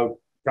just about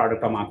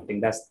product or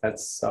marketing.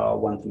 That's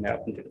one thing that I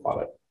wanted to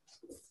call it.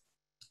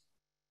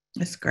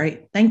 That's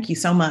great. Thank you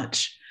so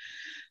much.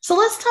 So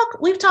let's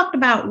talk, we've talked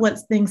about what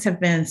things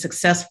have been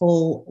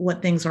successful,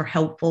 what things are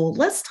helpful.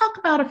 Let's talk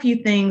about a few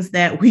things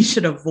that we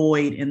should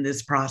avoid in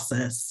this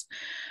process.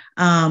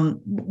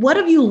 What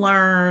have you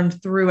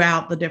learned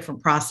throughout the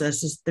different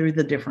processes, through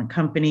the different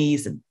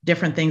companies,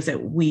 different things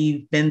that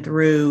we've been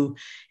through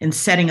in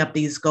setting up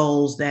these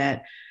goals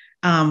that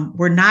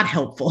were not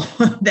helpful,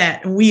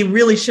 that we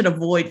really should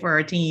avoid for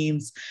our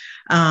teams,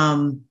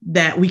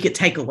 that we could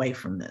take away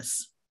from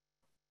this?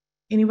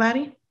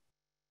 Anybody?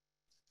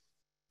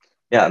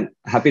 Yeah, I'm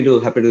happy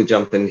to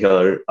jump in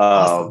here.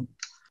 Awesome.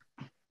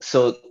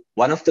 So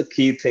one of the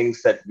key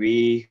things that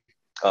we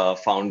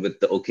found with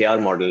the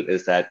OKR model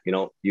is that,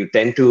 you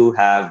tend to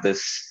have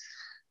this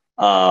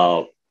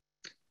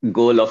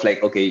goal of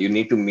like, okay, you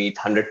need to meet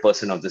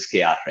 100% of this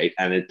KR, right?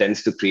 And it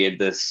tends to create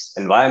this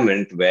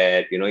environment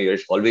where, you're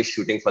always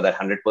shooting for that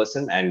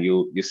 100% and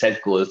you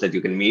set goals that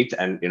you can meet.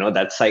 And,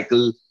 that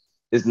cycle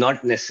is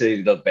not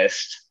necessarily the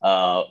best,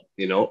 for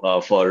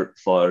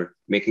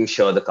making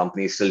sure the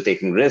company is still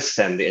taking risks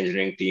and the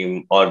engineering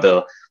team or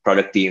the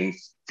product team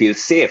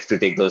feels safe to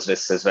take those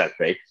risks as well,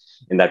 right?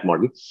 In that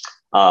model.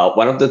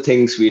 One of the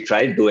things we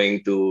tried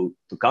doing to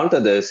counter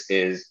this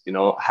is,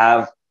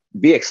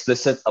 be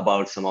explicit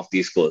about some of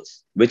these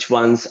goals. Which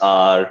ones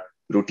are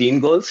routine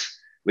goals,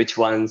 which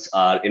ones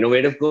are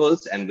innovative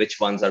goals, and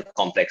which ones are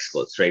complex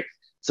goals, right?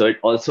 So it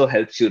also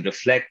helps you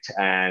reflect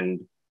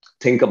and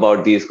think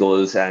about these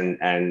goals and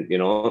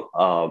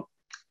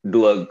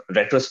do a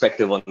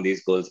retrospective on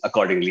these goals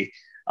accordingly.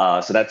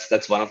 So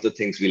that's one of the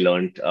things we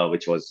learned,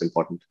 which was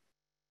important.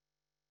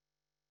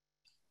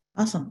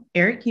 Awesome.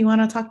 Eric, you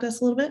want to talk to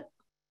us a little bit?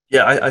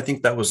 Yeah, I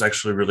think that was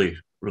actually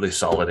really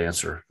solid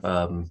answer.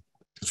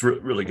 It's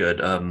really good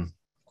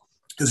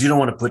because you don't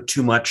want to put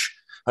too much.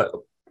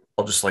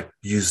 I'll just like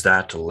use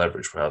that to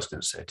leverage what I was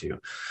going to say too.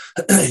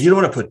 You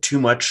don't want to put too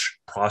much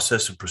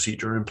process and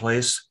procedure in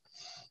place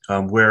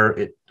where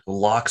it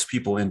locks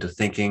people into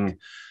thinking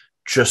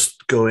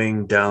just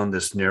going down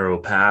this narrow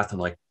path and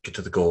like get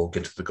to the goal,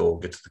 get to the goal,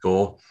 get to the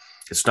goal.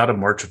 It's not a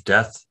march of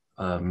death.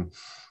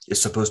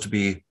 It's supposed to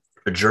be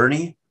a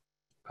journey.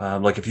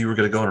 Like if you were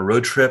going to go on a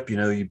road trip,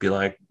 you'd be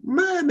like,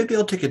 maybe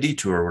I'll take a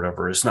detour or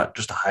whatever. It's not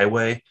just a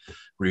highway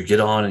where you get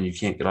on and you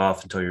can't get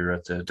off until you're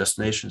at the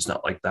destination. It's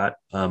not like that.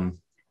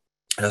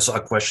 I saw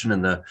a question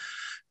in the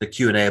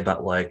Q&A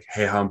about like,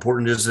 hey, how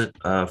important is it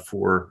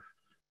for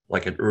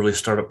like an early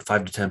startup,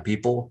 5 to 10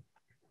 people?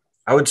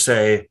 I would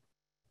say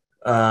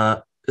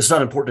it's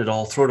not important at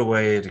all. Throw it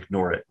away and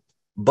ignore it.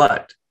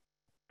 But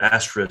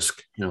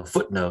asterisk,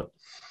 footnote,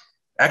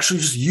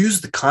 actually just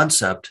use the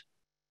concept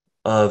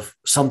of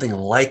something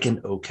like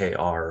an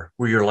OKR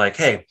where you're like,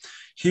 hey,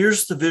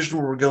 here's the vision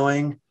where we're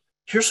going.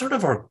 Here's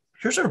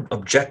here's our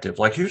objective.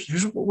 Like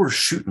here's what we're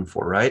shooting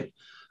for, right?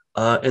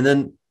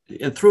 And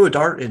throw a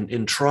dart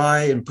and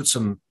try and put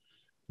some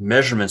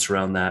measurements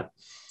around that.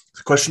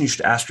 The question you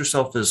should ask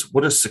yourself is,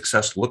 what does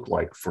success look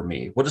like for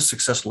me? What does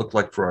success look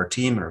like for our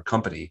team and our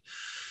company?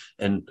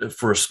 And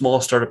for a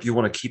small startup, you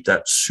want to keep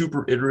that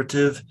super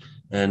iterative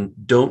and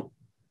don't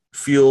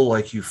feel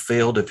like you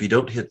failed if you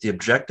don't hit the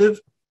objective,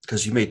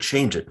 because you may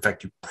change it. In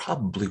fact, you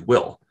probably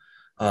will.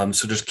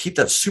 So just keep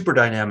that super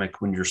dynamic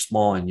when you're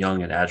small and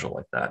young and agile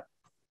like that.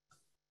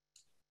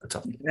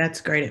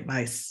 That's great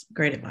advice.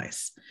 Great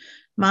advice.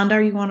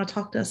 Mandar, you want to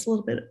talk to us a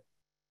little bit?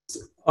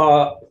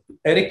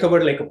 Eric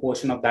covered like a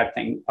portion of that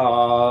thing.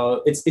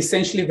 It's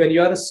essentially when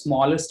you are a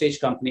smaller stage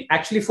company,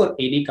 actually for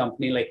any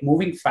company, like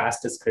moving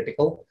fast is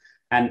critical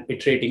and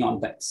iterating on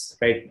things,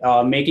 right?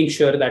 Making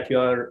sure that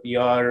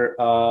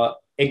you're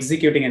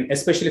executing, and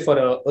especially for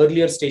an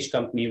earlier stage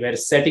company where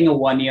setting a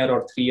 1 year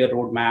or 3 year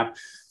roadmap,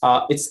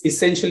 it's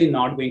essentially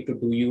not going to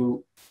do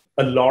you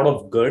a lot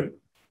of good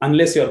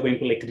unless you're going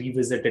to like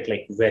revisit it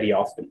like very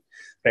often,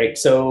 right?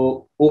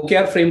 So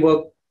OKR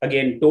framework,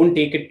 again, don't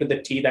take it to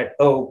the T that,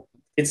 oh,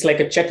 it's like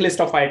a checklist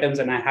of items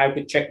and I have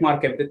to check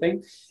mark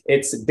everything.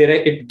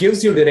 It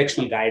gives you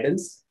directional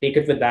guidance. Take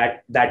it with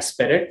that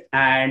spirit.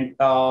 And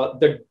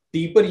the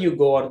deeper you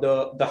go, or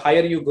the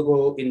higher you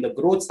go in the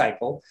growth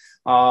cycle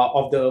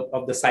of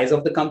the size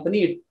of the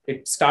company,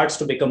 it starts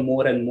to become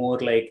more and more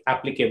like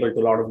applicable to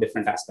a lot of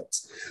different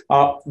aspects.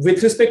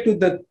 With respect to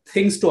the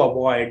things to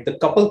avoid, the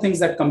couple things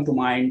that come to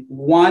mind.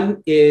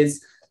 One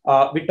is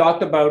we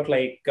talked about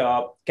like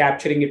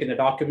capturing it in a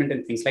document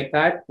and things like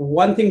that.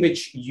 One thing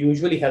which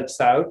usually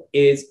helps out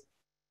is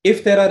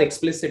if there are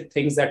explicit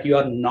things that you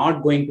are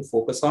not going to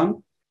focus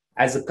on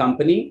as a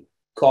company,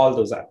 call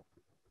those out.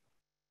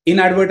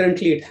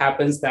 Inadvertently, it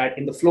happens that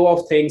in the flow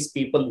of things,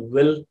 people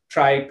will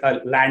try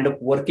land up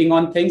working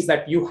on things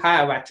that you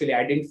have actually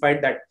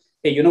identified that,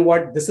 hey, you know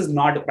what, this is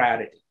not a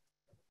priority.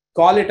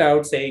 Call it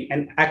out, saying,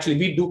 and actually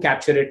we do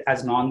capture it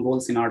as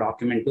non-goals in our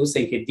document too,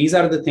 saying, hey, these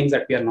are the things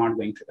that we are not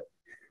going to do.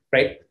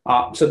 Right.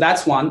 So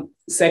that's one.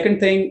 Second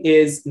thing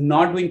is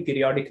not doing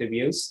periodic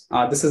reviews.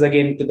 This is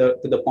again to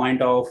the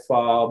point of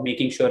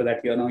making sure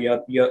that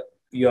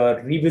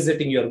you're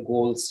revisiting your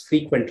goals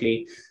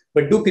frequently,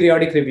 but do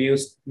periodic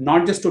reviews,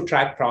 not just to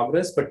track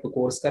progress, but to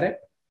course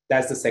correct.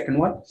 That's the second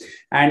one.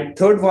 And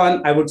third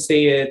one, I would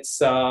say it's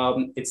a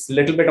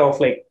little bit of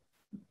like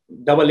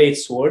double-edged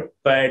sword,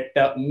 but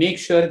make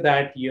sure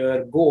that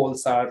your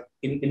goals are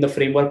in the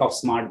framework of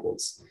SMART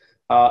goals.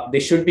 They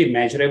should be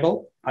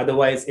measurable.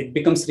 Otherwise, it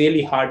becomes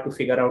really hard to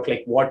figure out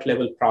like what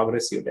level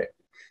progress you did.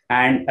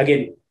 And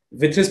again,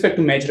 with respect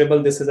to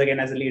measurable, this is again,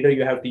 as a leader,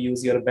 you have to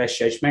use your best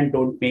judgment.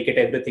 Don't make it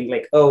everything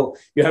like, oh,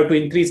 you have to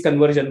increase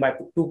conversion by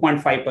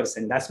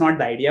 2.5%. That's not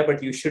the idea,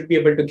 but you should be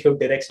able to give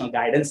directional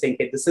guidance saying,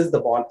 hey, this is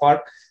the ballpark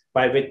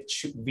by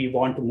which we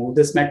want to move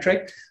this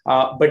metric,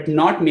 but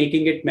not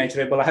making it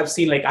measurable. I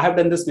have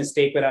done this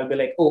mistake where I'll be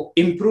like, oh,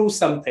 improve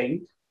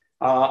something.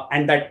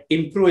 And that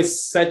improve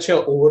is such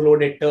an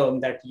overloaded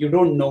term that you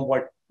don't know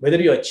whether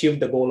you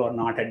achieved the goal or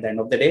not at the end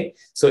of the day.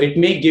 So it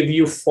may give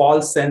you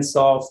false sense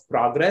of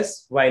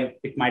progress while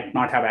it might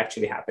not have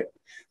actually happened,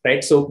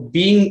 right? So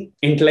being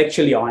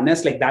intellectually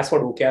honest, like that's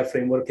what OKR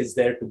framework is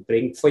there to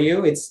bring for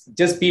you. It's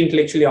just be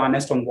intellectually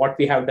honest on what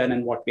we have done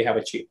and what we have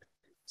achieved.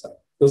 So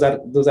those are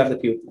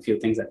the few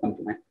things that come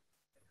to mind.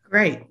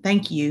 Great,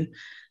 thank you.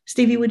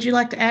 Stevie, would you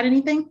like to add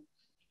anything?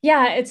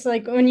 Yeah, it's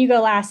like when you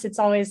go last, it's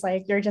always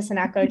like you're just an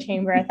echo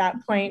chamber at that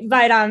point.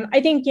 But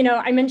I think,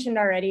 I mentioned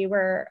already,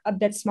 we're a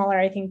bit smaller,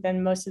 I think,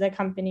 than most of the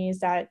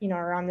companies that,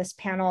 are on this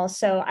panel.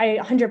 So I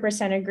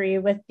 100% agree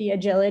with the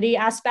agility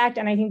aspect.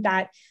 And I think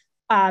that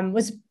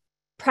was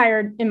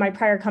in my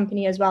prior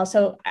company as well.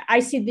 So I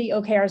see the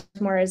OKRs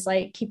more as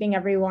like keeping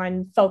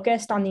everyone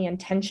focused on the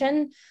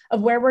intention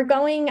of where we're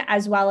going,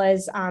 as well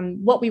as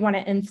what we want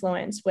to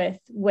influence with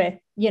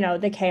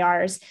the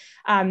KRs.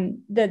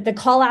 The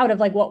call out of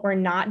like what we're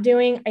not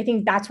doing, I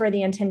think that's where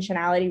the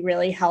intentionality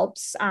really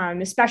helps,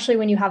 especially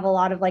when you have a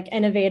lot of like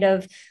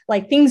innovative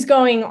like things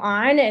going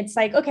on. It's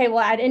like, okay, well,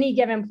 at any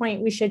given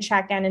point, we should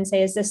check in and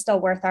say, is this still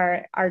worth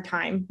our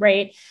time,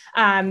 right?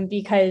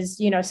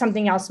 Because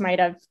something else might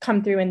have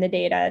come through in the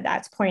data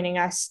that's pointing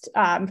us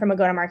from a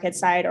go-to-market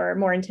side or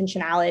more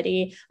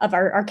intentionality of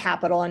our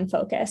capital and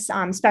focus,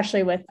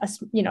 especially with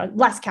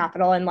less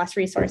capital and less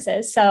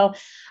resources. So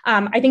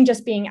I think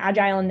just being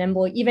agile and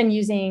nimble, even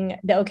using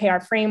the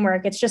OKR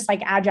framework, it's just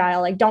like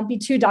agile, like don't be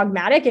too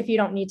dogmatic if you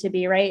don't need to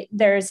be, right?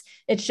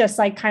 It's just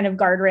like kind of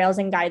guardrails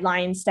and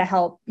guidelines to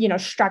help,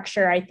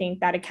 structure, I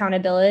think, that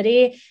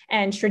accountability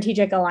and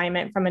strategic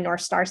alignment from a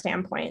North Star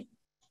standpoint.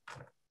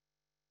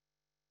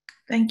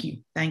 Thank you.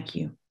 Thank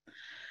you.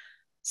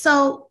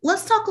 So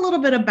let's talk a little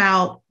bit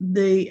about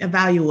the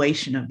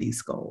evaluation of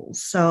these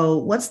goals. So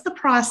what's the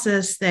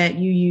process that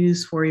you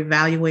use for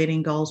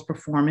evaluating goals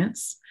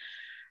performance?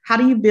 How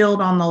do you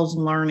build on those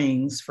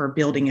learnings for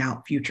building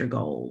out future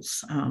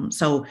goals?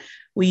 So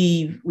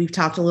we've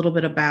talked a little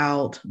bit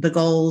about the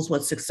goals,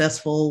 what's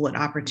successful, what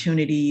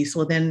opportunities.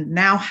 So then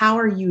now how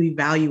are you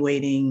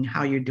evaluating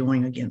how you're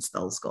doing against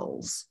those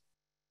goals?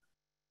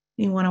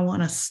 Anyone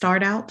want to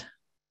start out?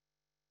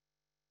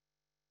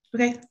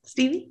 Okay,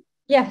 Stevie?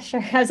 Yeah,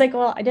 sure. I was like,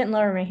 well, I didn't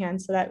lower my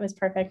hand, so that was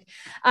perfect.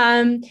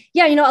 Yeah,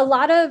 a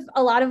lot of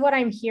what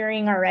I'm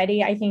hearing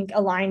already, I think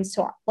aligns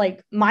to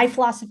like my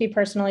philosophy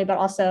personally, but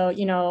also,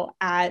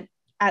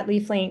 at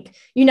LeafLink,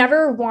 you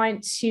never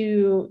want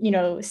to,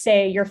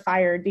 say you're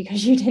fired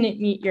because you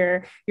didn't meet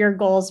your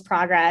goals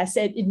progress.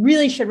 It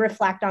really should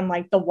reflect on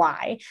like the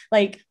why,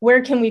 like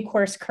where can we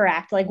course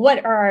correct? Like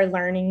what are our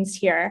learnings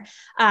here?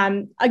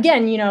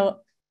 Again,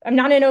 I'm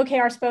not an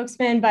OKR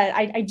spokesman, but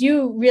I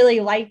do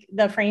really like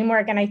the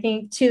framework. And I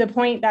think to the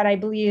point that I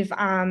believe,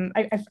 I'm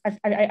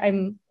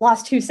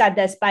lost who said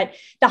this, but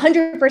the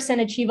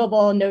 100%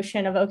 achievable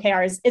notion of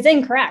OKRs is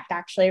incorrect,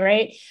 actually,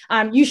 right?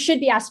 You should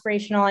be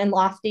aspirational and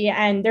lofty,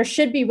 and there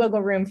should be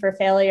wiggle room for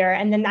failure.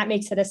 And then that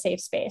makes it a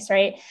safe space,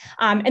 right?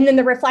 And then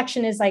the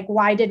reflection is like,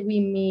 why did we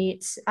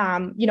meet,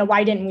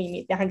 why didn't we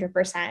meet the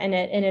 100%? And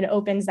it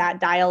opens that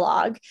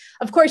dialogue.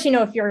 Of course,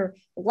 if you're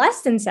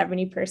less than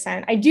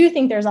 70%, I do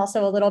think there's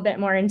also a little bit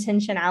more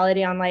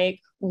intentionality on like,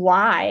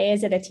 why?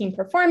 Is it a team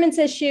performance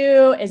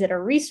issue? Is it a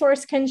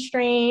resource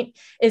constraint?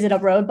 Is it a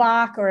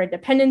roadblock or a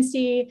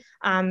dependency?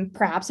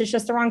 Perhaps it's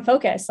just the wrong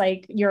focus.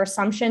 Like your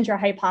assumptions, your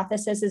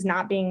hypothesis is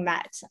not being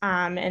met.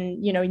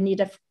 And you need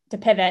to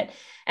pivot.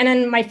 And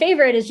then my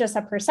favorite is just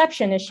a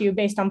perception issue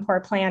based on poor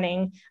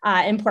planning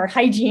and poor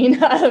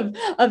hygiene of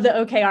the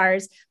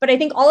OKRs. But I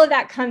think all of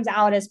that comes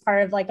out as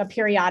part of like a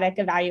periodic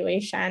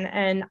evaluation.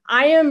 And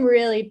I am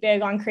really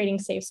big on creating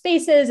safe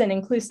spaces and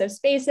inclusive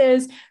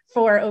spaces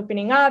for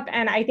opening up.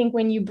 And I think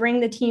when you bring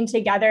the team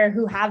together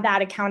who have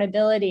that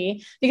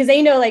accountability, because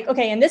they know like,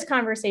 okay, in this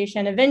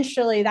conversation,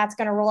 eventually that's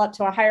going to roll up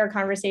to a higher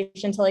conversation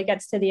until it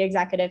gets to the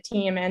executive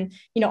team. And,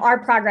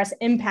 our progress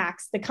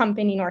impacts the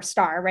company North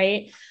Star,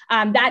 right?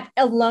 That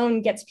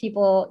alone gets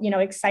people,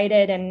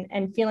 excited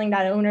and feeling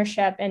that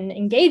ownership and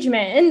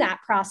engagement in that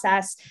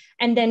process.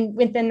 And then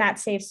within that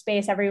safe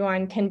space,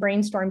 everyone can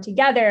brainstorm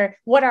together.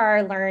 What are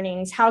our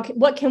learnings?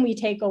 What can we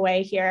take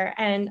away here?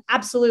 And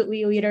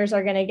absolutely leaders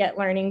are going to get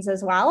learnings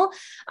as well.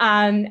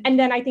 And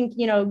then I think,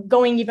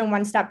 going even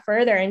one step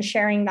further and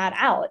sharing that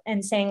out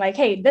and saying like,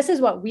 hey, this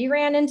is what we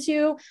ran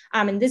into.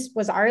 And this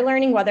was our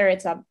learning, whether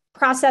it's a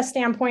process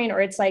standpoint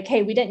or it's like,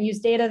 hey, we didn't use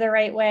data the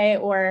right way,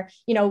 or,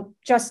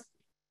 just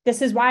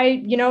this is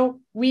why,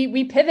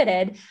 we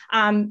pivoted.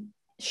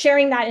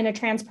 Sharing that in a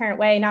transparent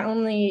way, not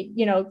only,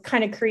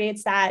 kind of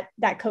creates that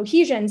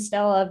cohesion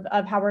still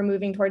of how we're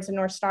moving towards the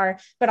North Star,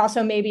 but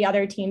also maybe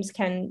other teams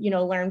can,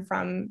 learn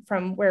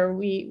from where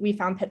we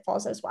found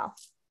pitfalls as well.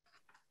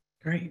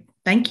 Great.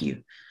 Thank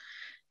you.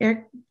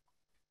 Eric?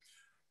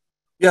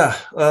 Yeah,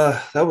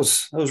 that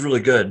was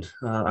really good.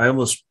 I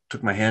almost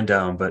took my hand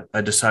down, but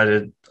I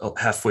decided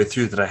halfway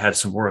through that I had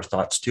some more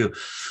thoughts too.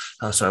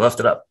 So I left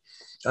it up.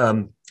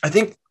 I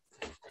think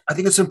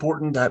it's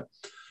important that,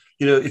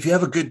 if you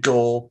have a good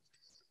goal,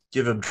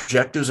 you have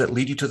objectives that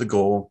lead you to the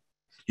goal,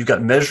 you've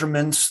got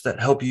measurements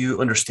that help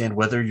you understand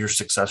whether you're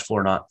successful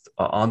or not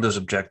on those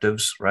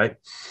objectives, right?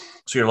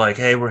 So you're like,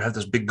 hey, we have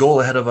this big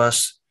goal ahead of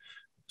us.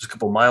 There's a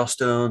couple of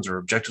milestones or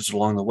objectives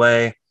along the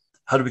way.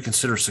 How do we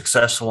consider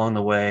success along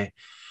the way?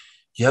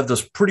 You have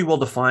those pretty well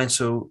defined,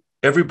 so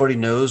everybody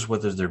knows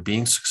whether they're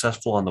being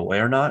successful on the way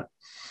or not.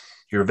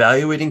 You're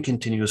evaluating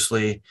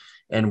continuously.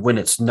 And when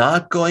it's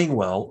not going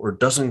well or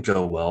doesn't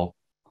go well,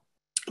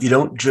 you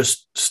don't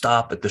just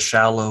stop at the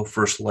shallow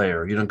first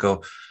layer. You don't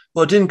go,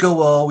 well, it didn't go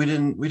well. We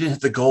didn't hit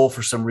the goal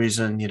for some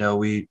reason.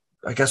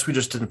 I guess we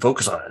just didn't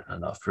focus on it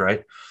enough,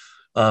 right?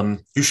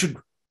 You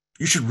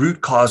should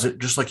root cause it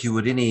just like you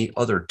would any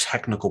other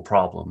technical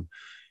problem.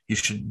 You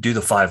should do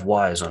the 5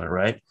 whys on it,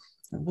 right?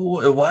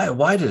 Well,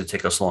 why did it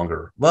take us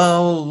longer?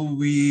 Well,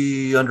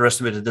 we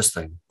underestimated this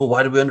thing. Well,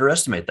 why did we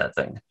underestimate that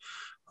thing?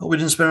 Well, we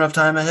didn't spend enough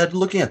time ahead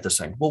looking at this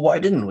thing. Well, why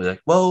didn't we?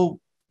 Well,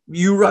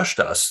 you rushed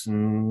us,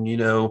 and you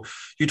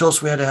told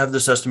us we had to have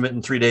this estimate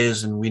in 3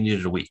 days and we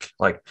needed a week.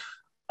 Like,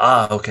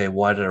 okay,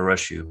 why did I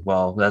rush you?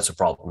 Well, that's a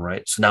problem,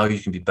 right? So now you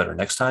can be better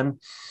next time.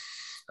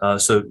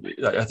 So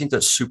I think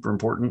that's super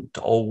important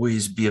to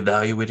always be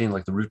evaluating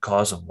like the root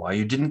cause of why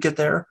you didn't get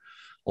there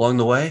along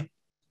the way.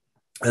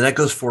 And that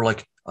goes for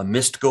like a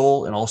missed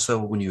goal. And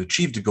also when you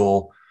achieved a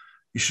goal,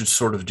 you should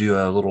sort of do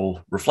a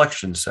little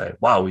reflection, say,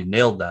 wow, we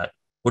nailed that.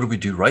 What did we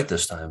do right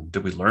this time?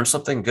 Did we learn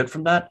something good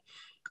from that?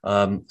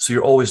 So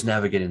you're always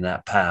navigating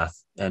that path,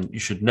 and you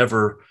should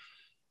never,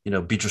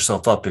 beat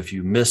yourself up if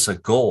you miss a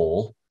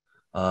goal.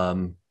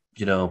 I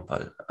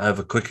have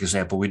a quick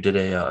example. We did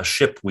a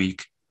ship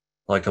week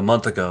like a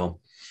month ago,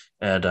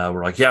 and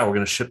we're like, yeah, we're going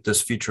to ship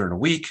this feature in a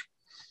week.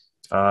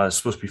 It's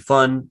supposed to be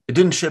fun. It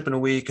didn't ship in a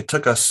week. It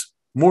took us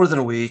more than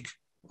a week.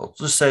 I'll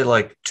just say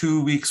like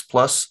 2 weeks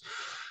plus,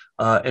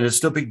 and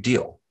it's no big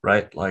deal,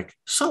 right? Like,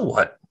 so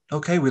what?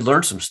 Okay, we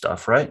learned some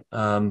stuff, right?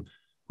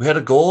 We had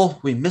a goal.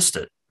 We missed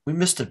it. We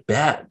missed it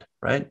bad,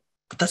 right?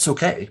 But that's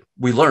okay.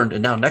 We learned,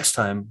 and now next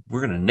time we're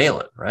going to nail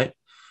it, right?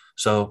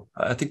 So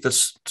I think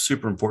that's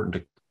super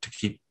important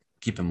to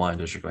keep in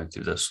mind as you're going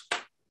through this.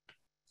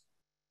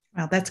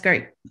 Wow, that's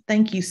great.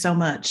 Thank you so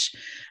much.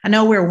 I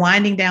know we're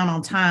winding down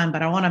on time,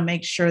 but I want to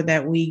make sure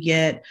that we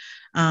get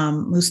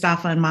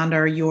Mustafa and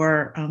Mandar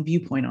your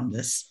viewpoint on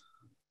this.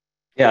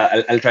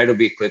 Yeah, I'll try to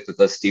be quick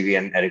because Stevie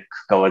and Eric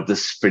covered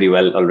this pretty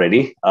well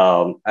already.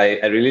 I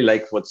really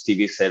like what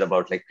Stevie said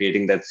about like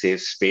creating that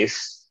safe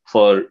space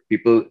for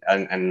people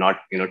and not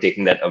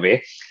taking that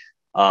away.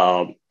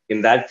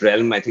 In that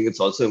realm, I think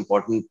it's also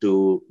important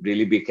to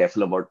really be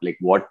careful about like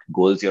what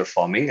goals you're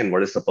forming and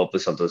what is the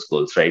purpose of those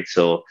goals, right?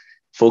 So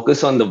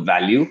focus on the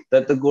value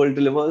that the goal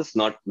delivers,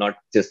 not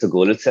just the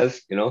goal itself,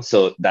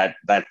 so that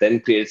then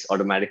creates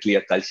automatically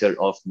a culture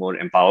of more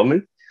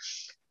empowerment.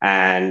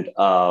 And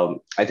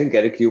I think,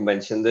 Eric, you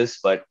mentioned this,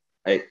 but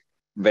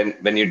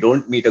when you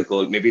don't meet a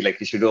goal, maybe like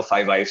you should do a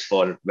 5 eyes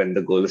for when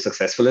the goal is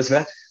successful as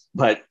well.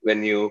 But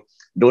when you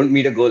don't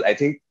meet a goal, I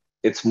think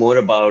it's more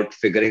about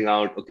figuring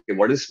out, okay,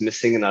 what is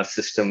missing in our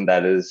system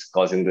that is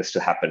causing this to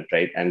happen,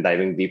 right? And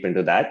diving deep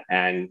into that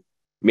and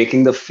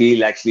making the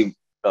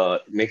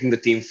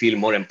team feel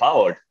more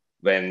empowered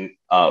when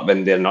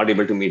they're not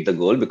able to meet the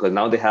goal, because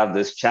now they have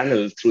this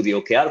channel through the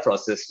OKR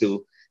process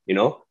to,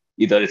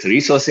 either it's a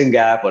resourcing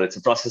gap or it's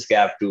a process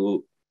gap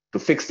to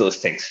fix those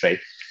things, right?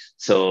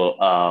 So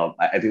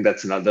I think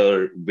that's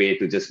another way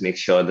to just make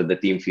sure that the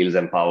team feels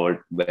empowered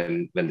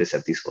when they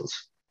set these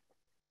goals.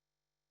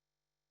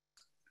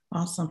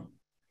 Awesome.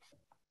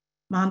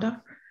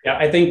 Manda? Yeah,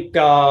 I think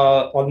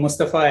on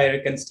Mustafa,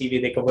 Eric, and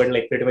Stevie, they covered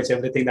like pretty much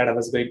everything that I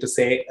was going to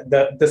say.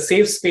 The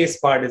safe space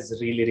part is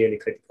really, really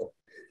critical.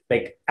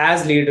 Like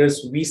as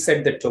leaders, we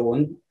set the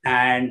tone.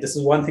 And this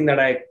is one thing that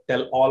I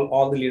tell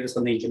all the leaders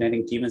on the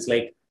engineering team is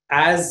like,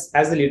 as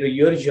the leader,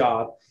 your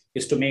job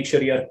is to make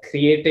sure you're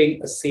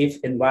creating a safe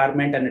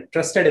environment and a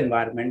trusted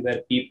environment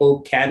where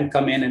people can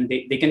come in and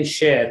they can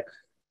share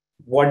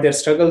what their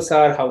struggles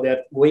are, how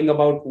they're going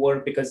about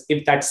work. Because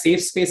if that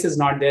safe space is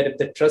not there, if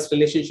the trust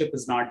relationship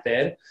is not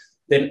there,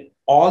 then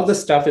all the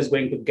stuff is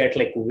going to get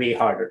like way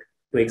harder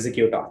to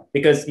execute on.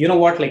 Because you know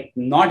what, like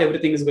not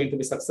everything is going to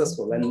be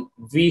successful, and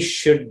we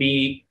should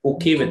be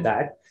okay with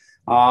that.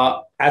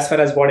 As far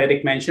as what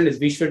Eric mentioned is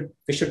we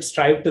should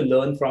strive to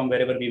learn from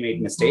wherever we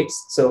made mistakes.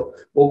 So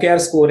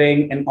OKR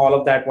scoring and all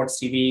of that, what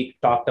Stevie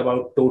talked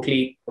about,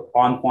 totally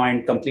on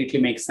point, completely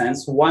makes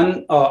sense.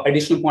 One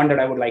additional point that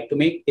I would like to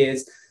make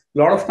is a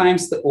lot of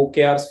times the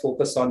OKRs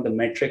focus on the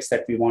metrics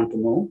that we want to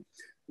move.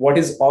 What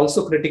is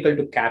also critical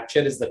to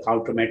capture is the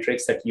counter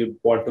metrics that you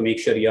want to make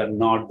sure you're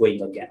not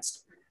going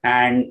against.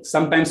 And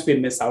sometimes we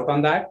miss out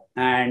on that,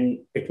 and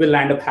it will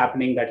end up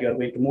happening that you're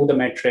going to move the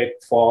metric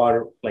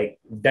for like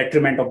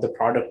detriment of the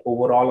product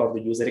overall or the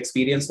user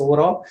experience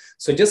overall.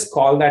 So just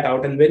call that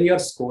out. And when you're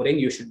scoring,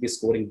 you should be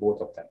scoring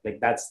both of them. Like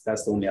that's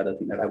the only other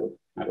thing that I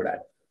would add.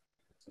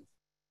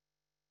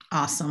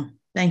 Awesome.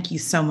 Thank you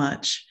so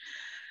much.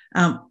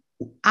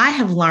 I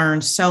have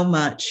learned so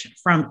much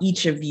from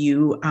each of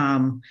you.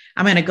 I'm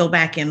going to go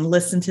back and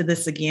listen to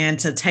this again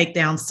to take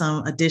down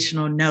some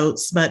additional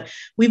notes, but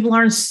we've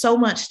learned so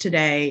much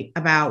today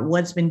about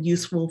what's been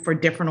useful for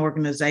different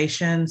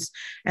organizations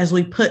as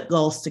we put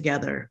goals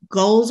together.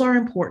 Goals are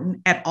important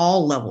at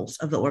all levels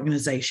of the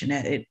organization,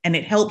 and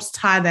it helps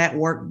tie that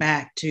work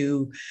back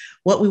to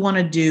what we want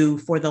to do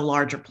for the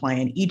larger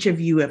plan. Each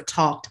of you have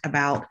talked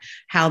about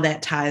how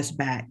that ties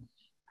back.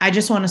 I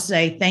just want to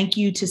say thank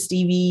you to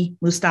Stevie,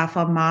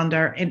 Mustafa,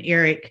 Mandar, and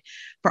Eric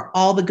for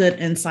all the good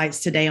insights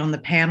today on the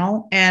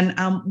panel. And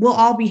we'll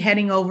all be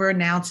heading over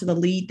now to the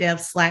Lead Dev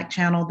Slack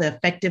channel, the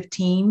Effective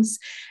Teams,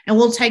 and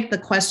we'll take the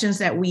questions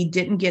that we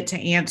didn't get to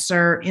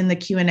answer in the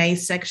Q&A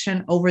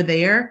section over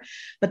there.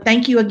 But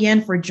thank you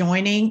again for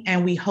joining,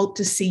 and we hope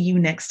to see you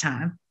next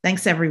time.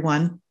 Thanks,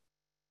 everyone.